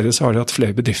i Sverige så har de hatt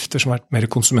flere bedrifter som har vært mer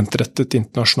konsumentrettet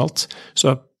internasjonalt, så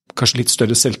kanskje litt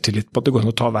større selvtillit på at det går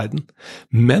an å ta verden.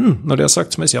 Men når det er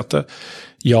sagt, så må jeg si at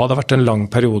det har vært en lang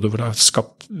periode hvor det har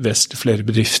skapt vesentlig flere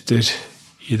bedrifter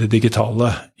i det digitale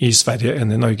i Sverige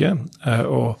enn i Norge,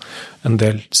 og en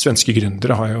del svenske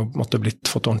gründere har jo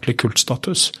fått ordentlig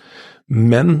kultstatus.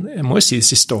 Men jeg må jo si de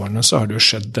siste årene så har det jo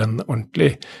skjedd en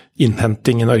ordentlig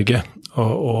innhenting i Norge,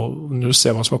 og når du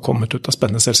ser hva som har kommet ut av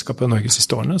spennende selskaper i Norge de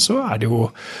siste årene, så er det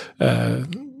jo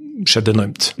skjedd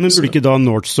enormt. Men burde ikke da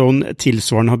Northzone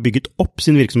tilsvarende ha bygget opp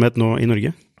sin virksomhet nå i Norge?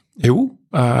 Jo,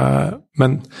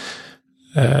 men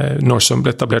Northzone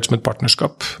ble etablert som et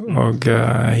partnerskap, og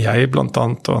jeg blant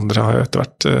annet og andre har jo etter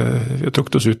hvert vi har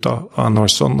trukket oss ut av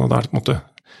Northzone, og det er på en måte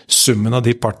summen av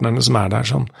de partnerne som er der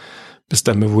som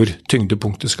bestemmer hvor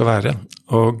tyngdepunktet skal være.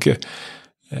 Og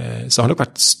så har det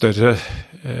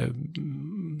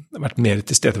vært mer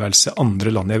tilstedeværelse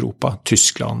andre land i Europa,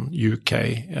 Tyskland, UK,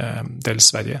 del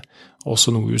Sverige,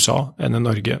 også noe i USA enn i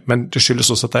Norge. Men det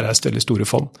skyldes også at det er veldig store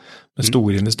fond, med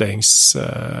store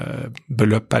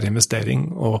investeringsbeløp per investering,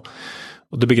 og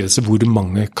det begrenser hvor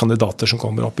mange kandidater som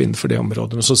kommer opp innenfor det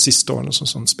området. Men så siste årene,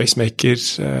 sånn Spacemaker,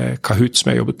 Kahoot,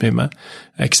 som jeg har jobbet mye med,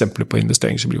 er eksempler på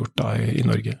investeringer som blir gjort da i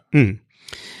Norge.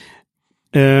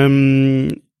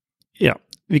 Ja,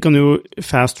 vi kan jo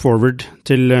fast forward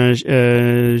til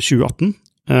 2018,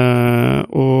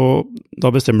 og da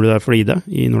bestemmer du deg for å gi det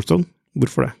i Northzone.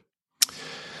 Hvorfor det?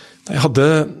 Jeg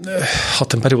hadde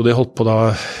hatt en periode jeg holdt på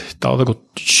da hadde det gått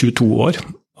 22 år.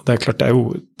 Og det klart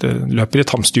det løper i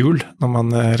et hamsterhjul når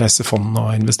man reiser fond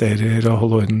og investerer og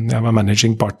holder orden. Jeg var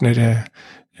managing partner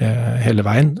hele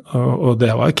veien, og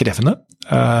det var krevende,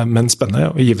 men spennende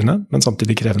og givende, men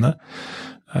samtidig krevende.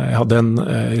 Jeg hadde en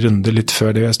runde litt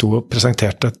før det jeg sto og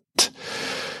presenterte et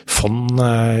fond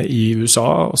i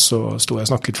USA, og så sto jeg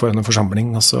og snakket foran en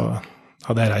forsamling, og så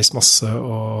hadde jeg reist masse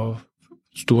og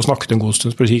sto og snakket en god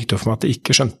stund, så gikk det for meg at jeg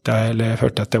ikke skjønte eller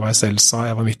hørte at det var jeg selv sa.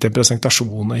 Jeg var midt i en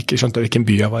presentasjon og ikke skjønte hvilken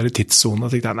by jeg var i tidszone,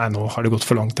 og tenkte nei, nå har det gått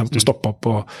for langt, jeg måtte stoppe opp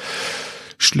og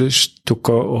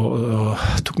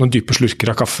tok noen dype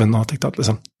slurker av kaffen og tenkte at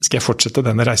liksom, skal jeg fortsette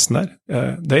denne reisen der?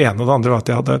 Det ene og det andre var at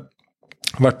jeg hadde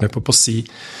vært med på si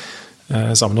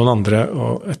sammen med noen andre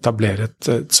og etablere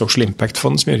et social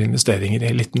impact-fond som gjør investeringer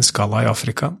i liten skala i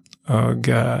Afrika. Og,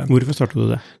 hvorfor startet du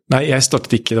det? Nei, jeg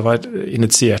startet ikke. Det var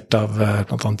initiert av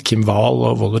blant annet Kim Wahl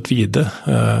og Vollert Wide,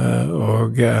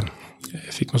 og jeg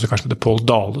fikk også kanskje det Paul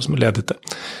Dale som ledet det.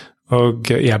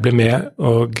 Og jeg ble med,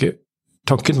 og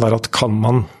tanken var at kan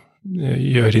man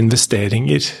gjøre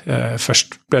investeringer?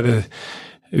 Først ble det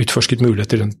utforsket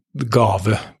muligheter rundt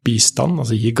gavebistand,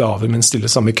 altså gi gave, men stille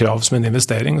samme krav som en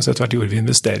investering, og så etter hvert gjorde vi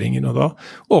investeringer, og da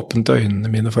åpnet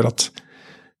øynene mine for at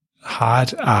her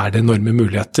det enorme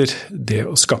muligheter, det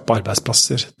å skape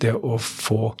arbeidsplasser, det å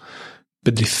få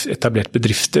etablert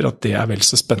bedrifter, at det vel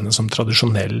så spennende som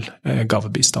tradisjonell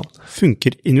gavebistand.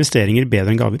 Funker investeringer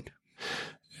bedre enn gaver?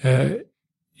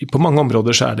 På mange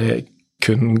områder så det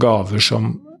kun gaver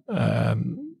som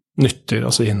nytter,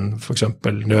 altså innen for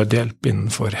eksempel nødhjelp,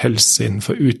 innenfor helse,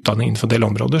 innenfor utdanning, innenfor en del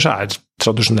områder, så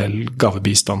tradisjonell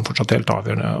gavebistand fortsatt helt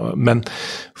avgjørende. Men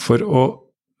for å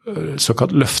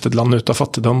såkalt løfte et land ut av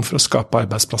fattigdom, for å skape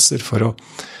arbeidsplasser, for å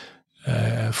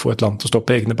få et land til å stå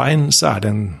på egne bein, så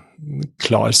det en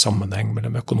klar sammenheng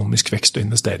mellom økonomisk vekst og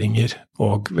investeringer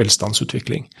og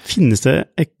velstandsutvikling. Finnes det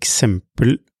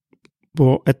eksempel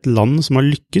på et land som har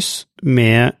lykkes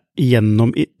med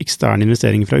gjennom eksterne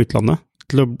investeringer fra utlandet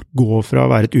til å gå fra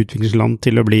å være et utviklingsland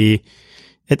til å bli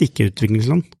et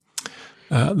ikke-utviklingsland?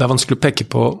 Det vanskelig å peke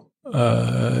på,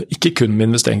 ikke kun med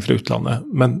investering fra utlandet,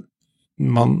 men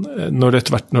når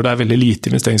det veldig lite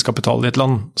investeringskapital i et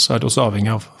land, så det også avhengig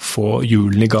av å få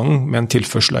hjulene i gang med en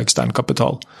tilførsel av ekstern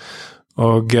kapital.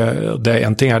 Og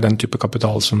en ting den type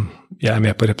kapital som jeg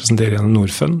med på å representere gjennom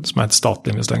Norfund, som et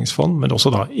statlig investeringsfond, men også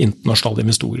da internasjonale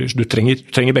investorer. Du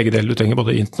trenger begge deler. Du trenger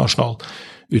både internasjonal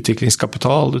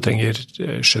utviklingskapital, du trenger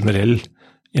generell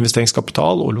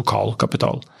investeringskapital og lokal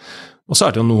kapital. Og så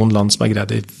det jo noen land som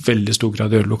greid i veldig stor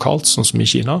grad å gjøre lokalt, sånn som i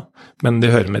Kina, men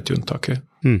det hører med til unntaket.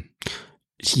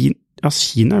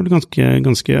 Kina vel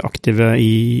ganske aktive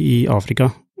i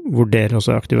Afrika, hvor dere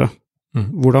også aktive.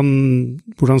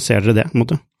 Hvordan ser dere det, på en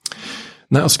måte?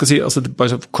 Nei,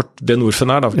 bare kort, det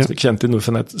Norfund da, hvis ikke kjent i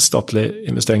Norfund et statlig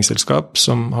investeringsselskap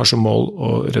som har som mål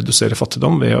å redusere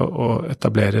fattigdom ved å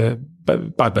etablere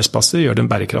arbeidsplasser, gjøre dem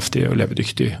bærekraftige og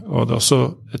levedyktige. Og det også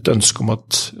et ønske om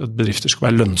at bedrifter skal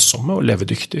være lønnsomme og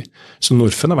levedyktige. Så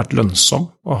Norfund har vært lønnsom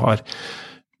og har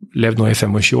levd nå i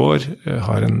 25 år,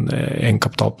 har en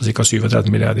kapital på ca.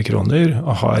 37 milliarder kroner,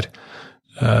 og har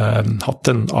hatt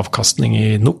en avkastning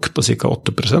i NOK på ca.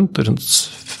 8%, og rundt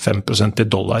 5% i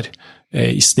dollar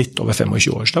i snitt over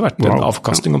 25 år. Så det har vært en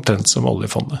avkastning omtrent som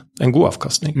oljefondet. En god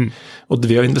avkastning. Og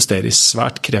ved å investere i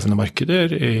svært krevende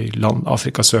markeder, i land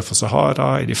Afrika sør for Sahara,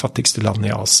 i de fattigste landene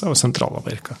i Asia og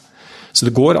Sentral-Amerika. Så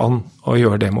det går an å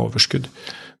gjøre det med overskudd.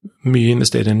 Mye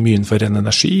investerer mye innenfor ren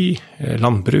energi,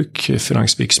 landbruk,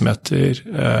 finansvirksomheter,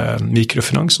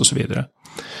 mikrofinans og så videre.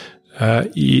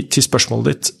 Til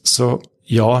spørsmålet ditt, så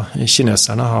ja,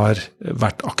 kineserne har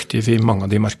vært aktive i mange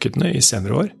av de markedene i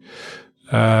senere år.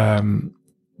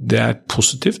 Det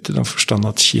positivt i den forstand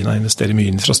at Kina investerer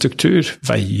mye i infrastruktur,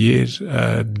 veier,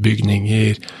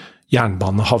 bygninger,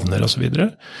 jernbane, havner og så videre.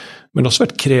 Men også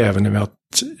vært krevende med at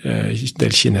en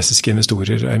del kinesiske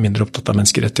investorer mindre opptatt av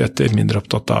menneskerettigheter, mindre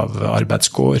opptatt av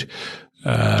arbeidskår.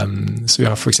 Så vi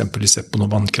har for eksempel sett på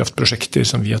noen vannkraftprosjekter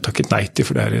som vi har takket nei til,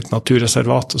 for det et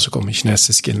naturreservat, og så kommer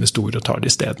kinesiske investorer og tar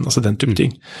det i stedet, altså den type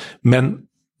ting. Men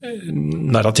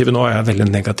narrativet nå veldig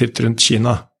negativt rundt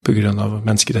Kina på grunn av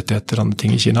menneskerettigheter og andre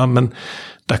ting i Kina, men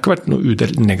det har ikke vært noe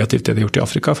udelt negativt det de har gjort i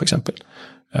Afrika, for eksempel.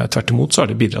 Tvert imot så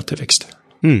har det bidratt til vekst.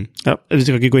 Ja, vi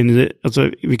skal ikke gå inn i det, altså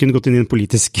vi kunne gått inn i en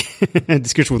politisk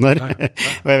diskusjon her,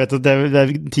 og jeg vet at det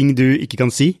ting du ikke kan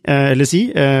si, eller si,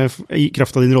 i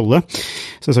kraft av din rolle,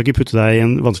 så jeg skal ikke putte deg i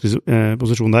en vanskelig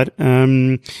posisjon der.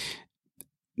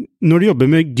 Når du jobber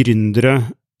med gründere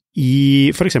i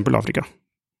for eksempel Afrika,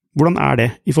 hvordan det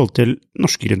i forhold til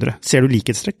norske gründere? Ser du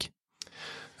likhetstrekk?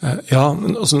 Ja,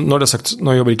 men altså, når det sagt,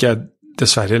 nå jobber ikke jeg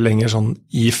dessverre lenger sånn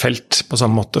i felt på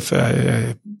samme måte, for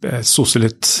jeg soser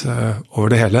litt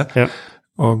over det hele,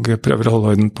 og prøver å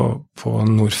holde orden på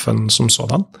Norfund som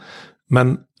sådan.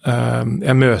 Men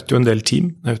jeg møter jo en del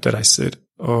team når jeg er ute og reiser,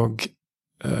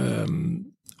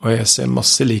 og jeg ser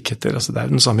masse likheter. Altså det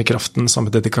den samme kraften,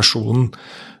 samme dedikasjonen,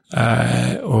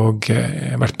 og jeg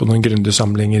har vært på noen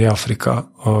gründersamlinger i Afrika,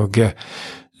 og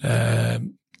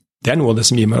det noe av det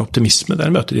som gir meg optimisme, det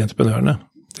å møte de entreprenørene.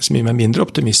 Det som gir meg mindre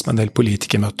optimisme en del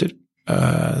politikermøter,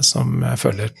 som jeg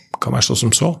føler kan være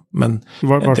som så. Men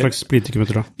hva slags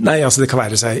politikermøter da? Nei, altså det kan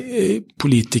være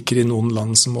politikere i noen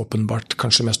land som åpenbart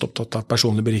kanskje mest opptatt av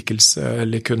personlig berikelse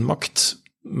eller kun makt,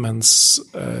 mens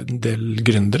en del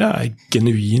gründere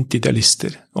genuint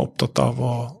idealister, opptatt av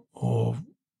å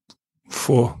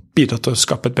få bidra til å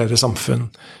skape et bedre samfunn,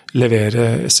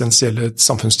 levere essensielle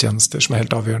samfunnstjenester som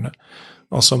helt avgjørende,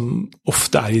 og som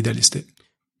ofte idealister.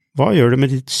 Hva gjør det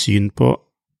med ditt syn på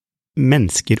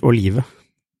mennesker og livet?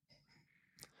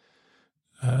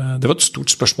 Det var et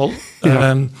stort spørsmål.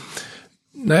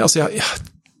 Nei, altså jeg har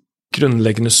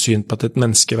grunnleggende syn på at et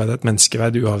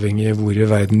menneskeverd uavhengig hvor i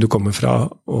verden du kommer fra,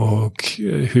 og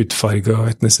hudfarge og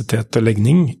etnisitet og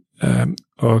legning.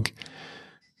 Og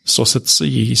så sett så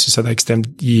synes jeg det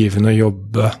ekstremt givende å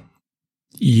jobbe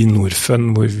i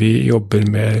Norfund, hvor vi jobber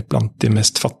med blant de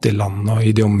mest fattige landene og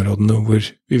i de områdene hvor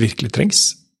vi virkelig trengs.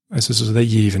 Jeg synes også det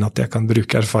givende at jeg kan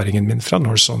bruke erfaringen min fra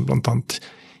Norson, blant annet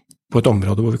på et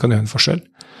område hvor vi kan gjøre en forskjell.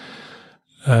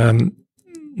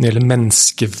 Når det gjelder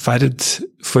menneskeverd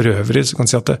for øvrig, så kan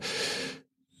jeg si at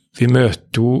vi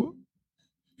møter jo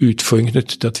utfordringer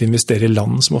knyttet til at vi investerer i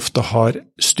land som ofte har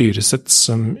styresett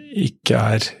som ikke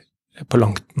på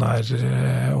langt nær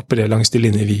opererer langs de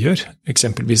linjer vi gjør.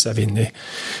 Eksempelvis vi inne i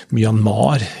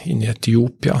Myanmar, inne i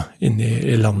Etiopia, inne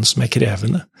i land som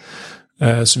krevende.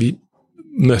 Så vi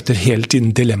møter hele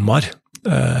tiden dilemmaer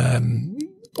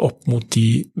opp mot de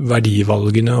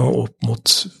verdivalgene og opp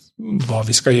mot hva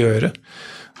vi skal gjøre.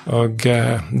 Og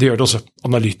det gjør det også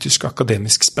analytisk og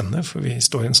akademisk spennende, for vi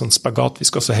står i en sånn spagat. Vi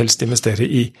skal også helst investere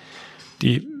i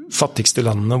de fattigste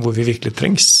landene hvor vi virkelig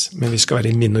trengs, men vi skal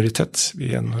være i minoritet. Vi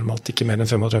normalt ikke mer enn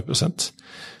 35%.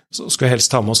 Så skal vi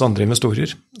helst ta med oss andre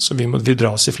investorer, så vi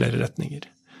dra oss i flere retninger.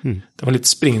 Det var litt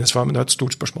springende svar, men det var et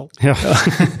stort spørsmål. Ja.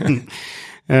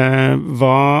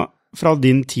 Hva fra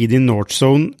din tid i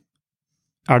Northzone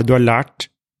det du har lært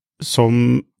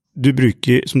som du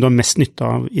bruker, som du har mest nytte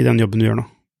av i den jobben du gjør nå?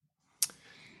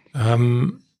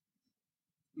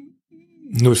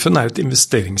 Norfund et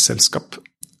investeringsselskap,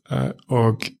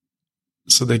 og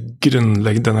så det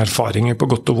grunnlegger den erfaringen på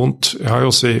godt og vondt.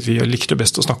 Vi likte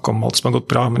best å snakke om alt som har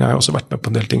gått bra, men jeg har også vært med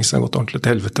på en del ting som har gått ordentlig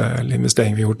til helvete, eller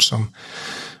investeringer vi har gjort som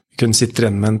vi kunne sitte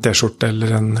igjen med en t-skjorte eller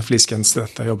en fleecegenser.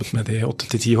 Dette har jeg jobbet med det i 8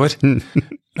 til 10 år.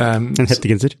 En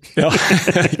hettegenser. Ja,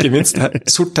 ikke minst.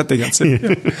 Sort hettegenser.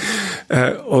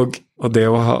 Ja. Og det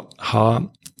å ha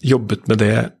jobbet med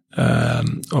det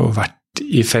og vært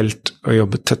i felt og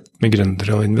jobbet tett med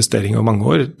gründere og investeringer over mange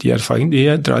år, de erfaringene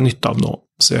de drar jeg nytte av nå.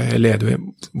 Så jeg leder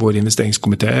vår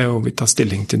investeringskomité, og vi tar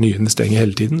stilling til nye investeringer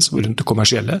hele tiden, så rundt det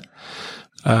kommersielle.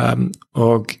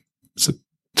 Og så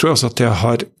tror jeg også at jeg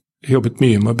har jobbet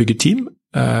mye med å bygge team,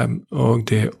 og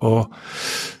det å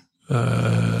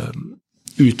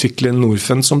utvikle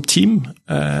Norfund som team,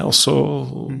 også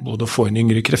både å få inn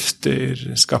yngre krefter,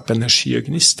 skape energi og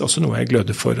gnist, også noe jeg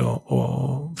gløder for å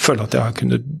føle at jeg har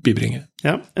kunnet bibringe.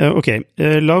 Ja, ok.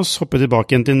 La oss hoppe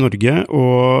tilbake igjen til Norge,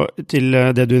 og til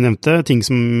det du nevnte, ting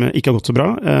som ikke har gått så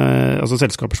bra, altså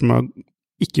selskaper som har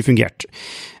ikke fungert.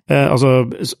 Altså,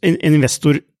 en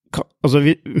investor, altså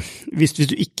hvis du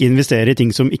ikke investerer i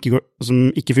ting som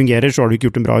ikke fungerer, så har du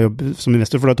ikke gjort en bra jobb som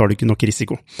investor, for da tar du ikke nok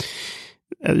risiko.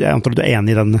 Jeg antar at du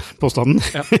enig i den påstanden.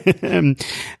 Ja.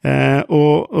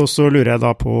 og så lurer jeg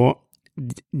da på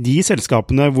de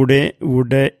selskapene hvor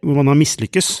man har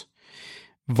mislykkes.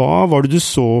 Hva var det du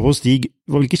så hos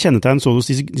hvilke kjennetegn så du hos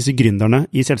disse gründerne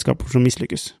i selskaper som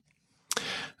mislykkes?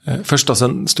 Først altså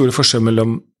en stor forskjell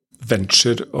mellom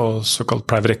venture og såkalt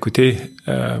private equity,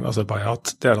 altså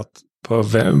buyout, det at på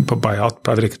buyout,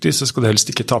 private equity, så skal det helst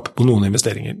ikke tape på noen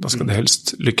investeringer. Da skal det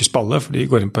helst lykkes på alle, for de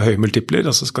går inn på høye multipler,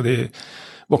 og så skal de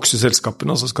vokse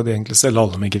selskapene, og så skal de egentlig selge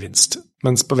alle med gevinst.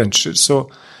 Mens på venture så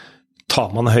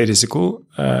tar man høy risiko,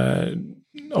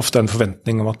 ofte en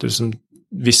forventning om at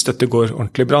hvis dette går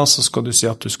ordentlig bra, så skal du si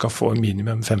at du skal få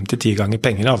minimum 5-10 ganger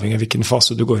penger, avhengig av hvilken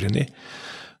fase du går inn i,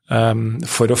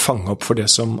 for å fange opp for det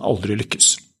som aldri lykkes.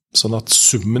 Sånn at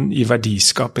summen i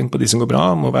verdiskaping på de som går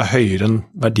bra må være høyere enn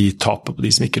verditapet på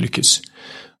de som ikke lykkes.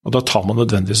 Og da tar man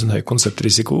nødvendigvis en høy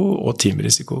konseptrisiko og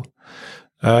teamrisiko.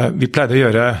 Vi pleide å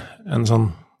gjøre en sånn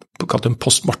kalt en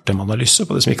postmortem-analyse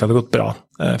på det som ikke hadde gått bra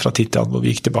fra tid til annen, hvor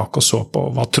vi gikk tilbake og så på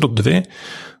hva trodde vi,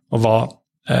 og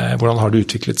hvordan har det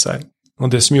utviklet seg. Og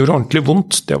det som gjorde ordentlig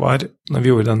vondt, det var når vi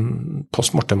gjorde den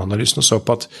postmortem-analysen og så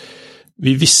på at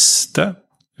vi visste,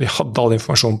 vi hadde all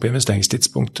informasjon på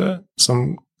investeringstidspunktet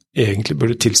som egentlig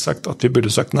burde tilsagt at vi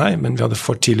burde sagt nei, men vi hadde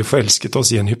for tidlig forelsket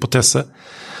oss i en hypotese,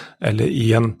 eller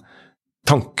i en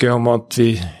tanke om at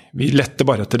vi lette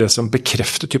bare etter det som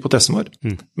bekreftet hypotesen vår,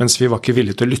 mens vi var ikke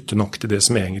villige til å lytte nok til det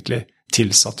som egentlig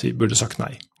tilsatt vi burde sagt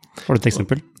nei. Har du et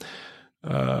eksempel?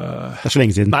 Det så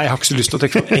lenge siden. Nei, jeg har ikke så lyst til å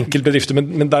tenke på enkeltbedrifter,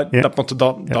 men der, på en måte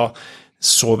da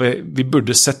så vi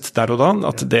burde sett der og da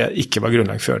at det ikke var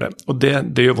grunnlag for det. Og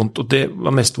det gjør vondt, og det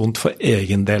var mest vondt for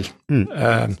egen del,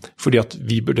 fordi at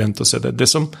vi burde hente oss se det. Det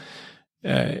som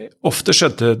ofte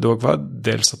skjedde dog var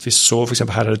dels at vi så, for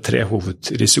eksempel her det 3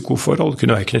 hovedrisikoforhold,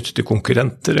 kunne være knyttet til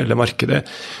konkurrenter eller markedet,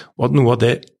 og at noe av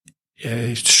det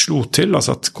slo til,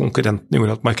 altså at konkurrenten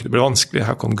gjorde at markedet ble vanskelig,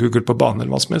 her kom Google på banen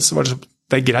eller hva som helst, så var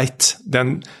det er greit, det er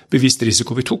en bevisst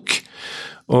risiko vi tok,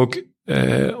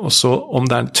 og så om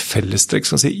det et fellestrekk,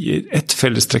 skal si, et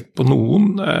fellestrekk på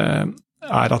noen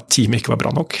at teamet ikke var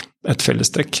bra nok, et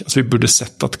fellestrekk, altså vi burde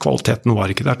sett at kvaliteten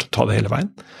var ikke der til å ta det hele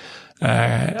veien,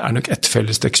 nok et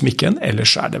fellestrekk som ikke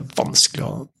ellers det vanskelig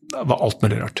å være alt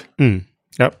mulig rart.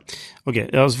 Ja, ok.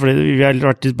 Ja, altså fordi vi har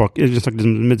vært tilbake, vi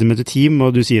snakket med team,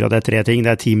 og du sier at det 3 ting,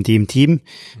 det team.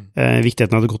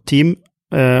 Viktigheten av et godt team.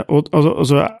 Og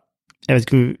så, jeg vet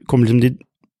ikke om vi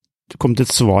kom til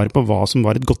et svar på hva som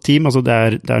var et godt team. Altså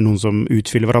det noen som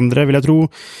utfyller hverandre, vil jeg tro.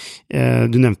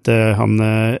 Du nevnte han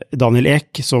Daniel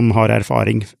Ek, som har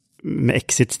erfaring med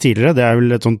exit tidligere. Det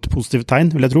vel et sånt positivt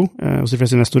tegn, vil jeg tro, hos de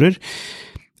fleste investorer.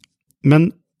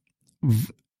 Men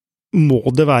må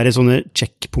det være sånne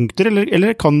checkpunkter,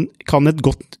 eller kan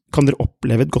dere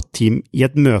oppleve et godt team i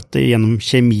et møte gjennom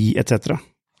kjemi, etc.?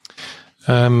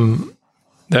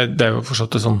 Det jo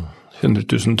fortsatt et sånn $100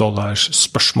 000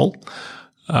 spørsmål.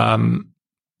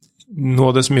 Noe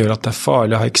av det som gjør at det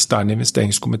farlig å ha eksterne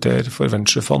investeringskomiteer for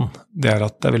venturefond, det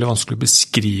at det veldig vanskelig å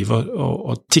beskrive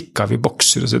og tikke av i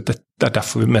bokser og si at det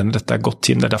derfor vi mener dette godt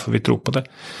team, det derfor vi tror på det.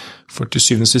 For til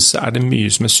syvende og sist det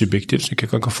mye som subjektivt, som ikke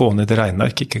kan få ned et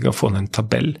regneark, ikke kan få ned en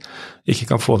tabell, ikke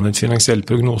kan få ned en finansiell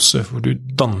prognose, hvor du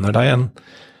danner deg en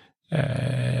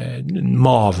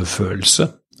mavefølelse,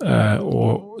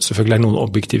 og selvfølgelig noen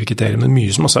objektive kriterier, men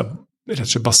mye som også rett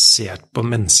og slett basert på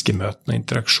menneskemøtene,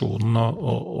 interaksjonen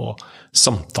og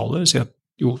samtaler, så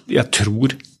jeg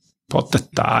tror på at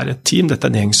dette et team, dette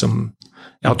en gjeng som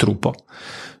jeg har tro på.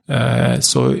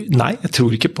 Så nei, jeg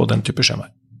tror ikke på den type skjema.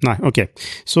 Nei, ok.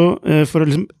 Så for å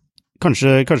liksom,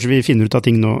 kanskje vi finner ut av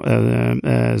ting nå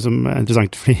som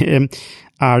interessant, fordi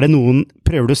det noen,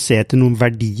 prøver du å se til noen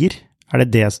verdier?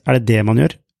 Det det man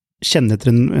gjør? Kjenne etter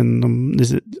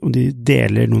om de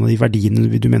deler noen av de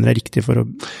verdiene du mener riktig for å...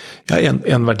 Ja,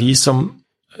 en verdi som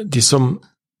de som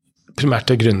primært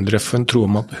gründere for en tro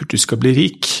om at du skal bli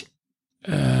rik,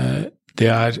 det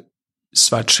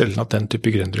svært sjelden at den type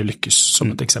gründere lykkes,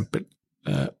 som et eksempel.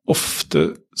 Ofte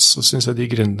så synes jeg de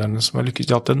gründerne som har lykkes,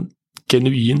 de har hatt en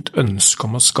genuint ønske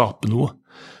om å skape noe,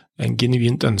 en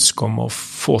genuint ønske om å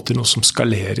få til noe som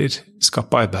skalerer,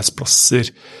 skape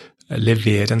arbeidsplasser,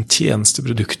 levere en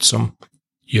tjenesteprodukt som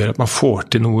gjør at man får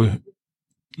til noe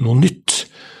nytt,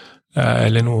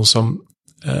 eller noe som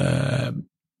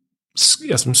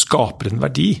skaper en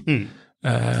verdi.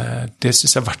 Det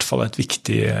synes jeg i hvert fall et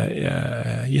viktig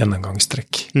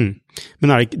gjennomgangstrekk.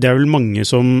 Men det vel mange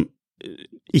som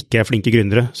ikke flinke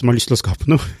gründere, som har lyst til å skape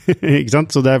noe, ikke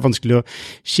sant? Så det vanskelig å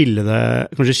skille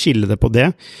det på det.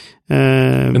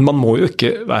 Men man må jo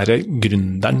ikke være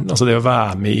gründeren, altså det å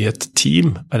være med i et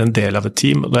team, være en del av et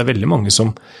team, og det veldig mange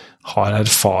som har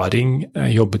erfaring,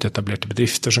 jobbet i etablerte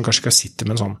bedrifter, som kanskje ikke sitter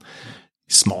med en sånn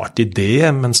smart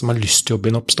idé, men som har lyst til å jobbe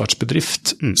i en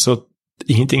oppstartsbedrift. Så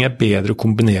ingenting bedre å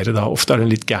kombinere da. Ofte det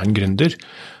en litt gæren gründer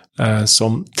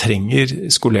som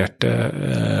trenger skolerte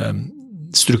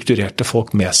strukturerte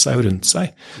folk med seg og rundt seg.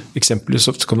 Eksempelvis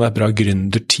så kan det være bra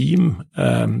gründerteam,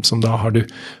 som da har du,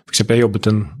 for eksempel jeg jobbet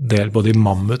en del både i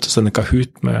Mammut og Seneca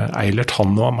Kahoot med Eilert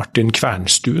Hanno og Martin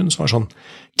Kvernstuen, som var sånn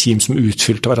team som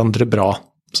utfylte hverandre bra,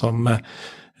 som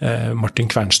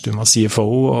Martin Kvernstuen var CFO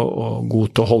og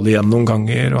god til å holde igjen noen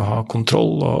ganger og ha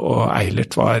kontroll, og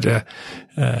Eilert var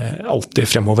alltid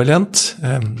fremoverlent,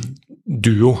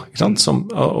 duo, ikke sant?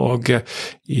 Og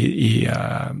i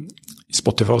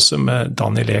Spotify også med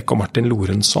Daniel Ek og Martin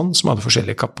Lorenzon, som hadde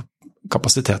forskjellige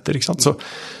kapasiteter, ikke sant?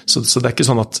 Så det ikke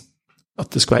sånn at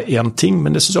det skal være én ting,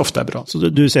 men det synes jeg ofte bra. Så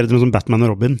du ser det som Batman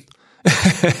og Robin?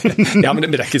 Ja, men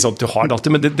det er ikke sånn at du har det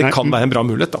alltid, men det kan være en bra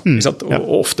mulighet da, ikke sant? Og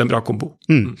ofte en bra kombo.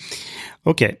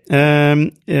 Ok,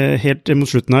 helt mot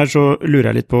slutten her så lurer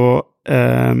jeg litt på,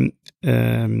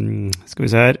 skal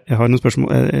vi se her, jeg har noen spørsmål,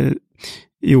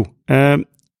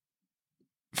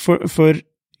 for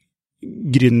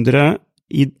gründere,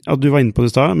 du var inne på det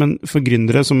i stad, men for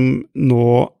gründere som nå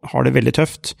har det veldig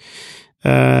tøft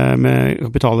med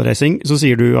kapitalreising, så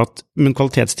sier du at men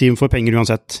kvalitetsteam får penger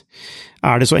uansett.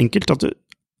 Er det så enkelt at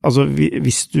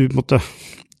hvis du måtte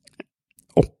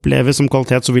oppleve som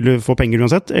kvalitet, så vil du få penger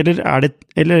uansett?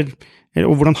 Eller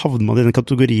og hvordan havner man i den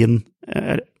kategorien?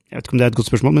 Jeg vet ikke om det er et godt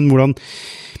spørsmål, men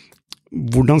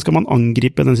hvordan skal man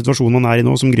angripe den situasjonen man er i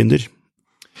nå som gründer?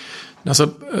 Altså,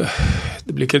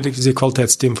 det blir ikke riktig å si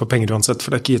kvalitetsteam for penger uansett, for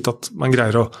det er ikke gitt at man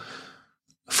greier å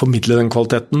formidle den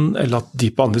kvaliteten, eller at de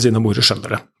på andre siden av bordet skjønner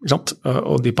det. Ikke sant?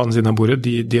 Og de på andre siden av bordet,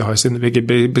 de har sine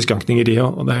beskrankninger i,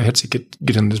 og det er helt sikkert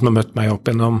gründere som har møtt meg opp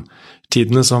gjennom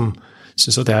tidene, som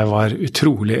synes at jeg var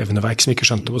utrolig evneverk, som ikke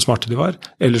skjønte hvor smarte de var,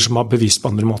 eller som har bevist på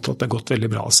andre måter at det har gått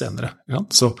veldig bra senere.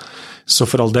 Så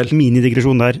for all del.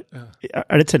 Minidigresjon der.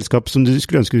 Er det et selskap som du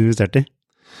skulle ønske du investerte i?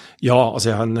 Ja, altså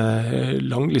jeg har en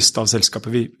lang liste av selskaper.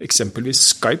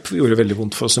 Eksempelvis Skype gjorde veldig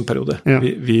vondt for oss en periode. Ja.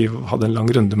 Vi hadde en lang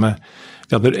runde med,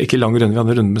 vi hadde en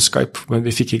runde med Skype, men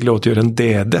vi fikk ikke lov til å gjøre en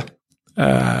DD.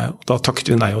 Og da takket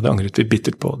vi nei, og det angret vi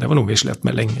bittert på. Det var noe vi slet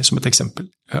med lenge, som et eksempel.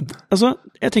 Ja. Altså,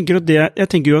 jeg tenker jo at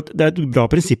det er et bra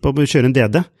prinsipp å kjøre en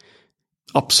DD.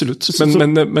 Absolutt,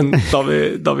 men da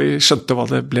vi skjønte hva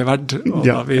det ble verdt, og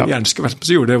da vi gjerne skulle vært med,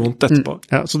 så gjorde det vondt etterpå.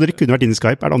 Ja, så dere kunne vært inne i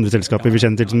Skype? Er det andre selskaper vi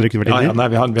kjenner til som dere kunne vært inne i? Ja, nei,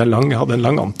 vi hadde en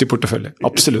lang antiportefølje,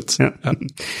 absolutt. Ja. Ja.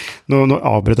 Nå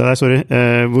avbrøt jeg deg, sorry.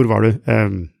 Hvor var du?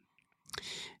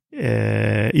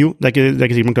 Jo, det er ikke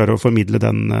sikkert man klarer å formidle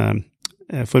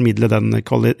den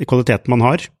kvaliteten man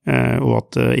har, og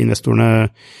at investorene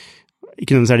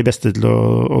ikke nødvendigvis er de beste til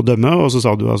å dømme, og så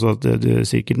sa du altså at det er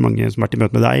sikkert mange som har vært i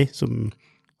møte med deg, som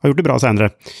har gjort det bra senere.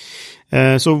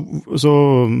 Så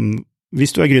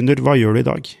hvis du er gründer, hva gjør du i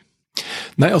dag?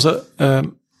 Nei, altså,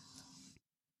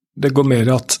 det går mer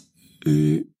at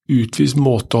utvist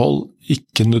måtehold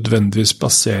ikke nødvendigvis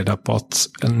baserer deg på at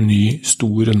en ny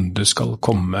stor runde skal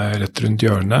komme rett rundt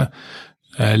hjørnet.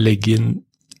 Legge inn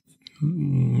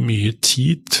mye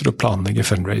tid for å planlegge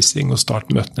fundraising og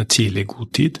starte møtene tidlig i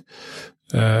god tid.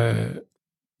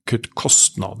 Kutt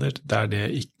kostnader der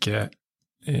det ikke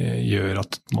gjør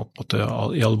at man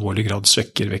i alvorlig grad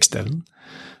svekker vekstevnen.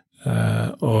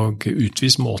 Og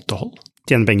utvis måtehold.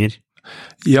 Tjene penger?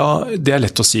 Ja, det er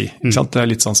lett å si. Ikke sant? Det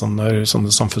er litt sånn når sånne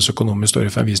samfunnsøkonomiske står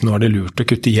i for en vis, nå er det lurt å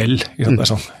kutte gjeld. Det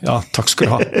er sånn, ja, takk skal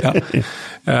du ha. Ja.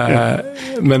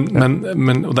 Men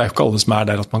og det er jo ikke alle som er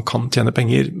der at man kan tjene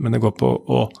penger, men det går på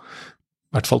å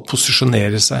i hvert fall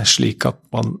posisjonere seg slik at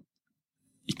man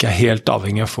ikke er helt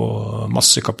avhengig av å få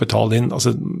masse kapital inn.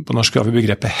 Altså, på norsk har vi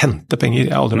begrepet hente penger.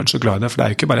 Jeg har aldri vært så glad i det, for det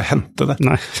er jo ikke bare hente det.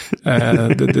 Nei.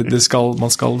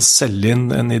 Man skal selge inn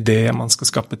en idé, man skal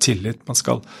skape tillit, man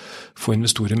skal få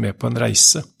investorer med på en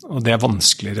reise. Og det er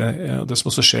vanskeligere. Det som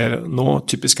også skjer nå,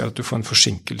 typisk er at du får en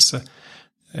forsinkelse.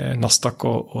 Nasdaq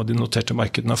og de noterte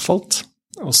markedene har falt.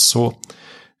 Og så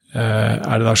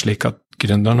er det da slik at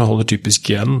gründerne holder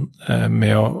typisk igjen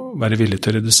med å være villige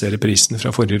til å redusere prisen fra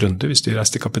forrige runde hvis de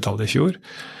reiste kapital i fjor.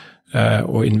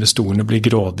 Og investorene blir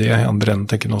grådige i andre enden,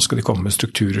 tenker nå skal de komme med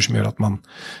strukturer som gjør at man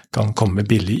kan komme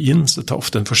billig inn, så det tar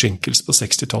ofte en forsinkelse på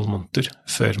 6-12 måneder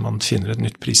før man finner et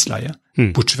nytt prisleie.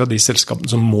 Bortsett fra de selskapene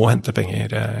som må hente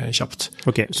penger kjapt.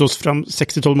 Ok, så fra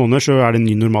 6-12 måneder så er det en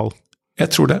ny normal? Jeg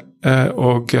tror det,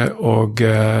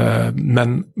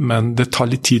 men det tar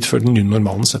litt tid før den nye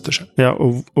normalen setter seg. Ja,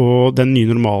 og den nye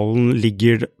normalen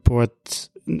ligger på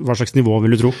hva slags nivå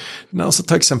vil du tro? Nei, altså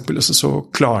ta eksempel, så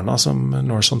Klarna, som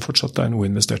Norson fortsatt er noe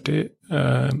investert i,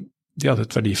 de hadde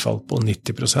et verdifall på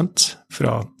 90%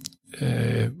 fra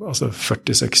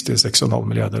 40-60-6,5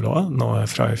 milliarder nå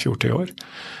fra i fjor til i år.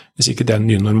 Hvis ikke det er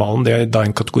den nye normalen, det er da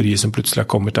en kategori som plutselig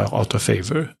har kommet out of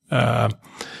favor.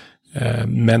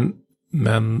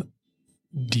 Men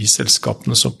de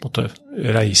selskapene som på en måte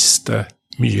reiste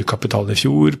mye kapital i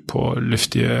fjor på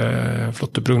luftige,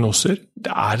 flotte prognoser,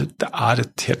 det er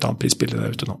et helt annet prisbilde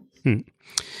der ute nå.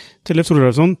 Tellef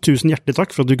Solrørsson, tusen hjertelig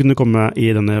takk for at du kunne komme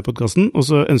i denne podcasten, og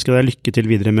så ønsker jeg deg lykke til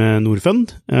videre med Norfund.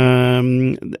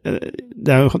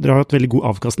 Dere har hatt veldig god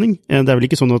avkastning. Det er vel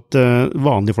ikke sånn at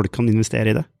vanlige folk kan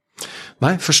investere i det?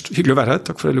 Nei, først hyggelig å være her.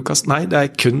 Takk for det, Lukas. Nei, det er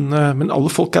kun, men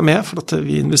alle folk er med, for at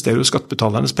vi investerer jo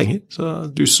skattebetalernes penger. Så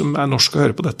du som er norsk og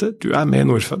hører på dette, du er med i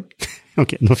Norfund.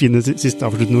 Ok, nå finner siste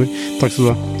avsluttende ord. Takk skal du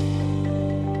ha.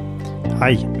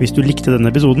 Hei, hvis du likte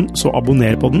denne episoden, så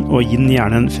abonner på den, og gi den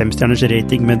gjerne en 5-stjerners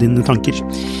rating med dine tanker.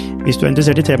 Hvis du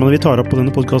interessert i temaene vi tar opp på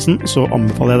denne podcasten, så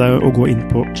anbefaler jeg deg å gå inn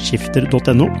på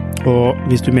skifter.no, og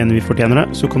hvis du mener vi fortjener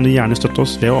det, så kan du gjerne støtte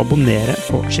oss ved å abonnere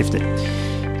på Skifter.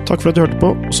 Takk for at du hørte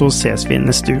på, og så ses vi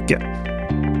neste uke.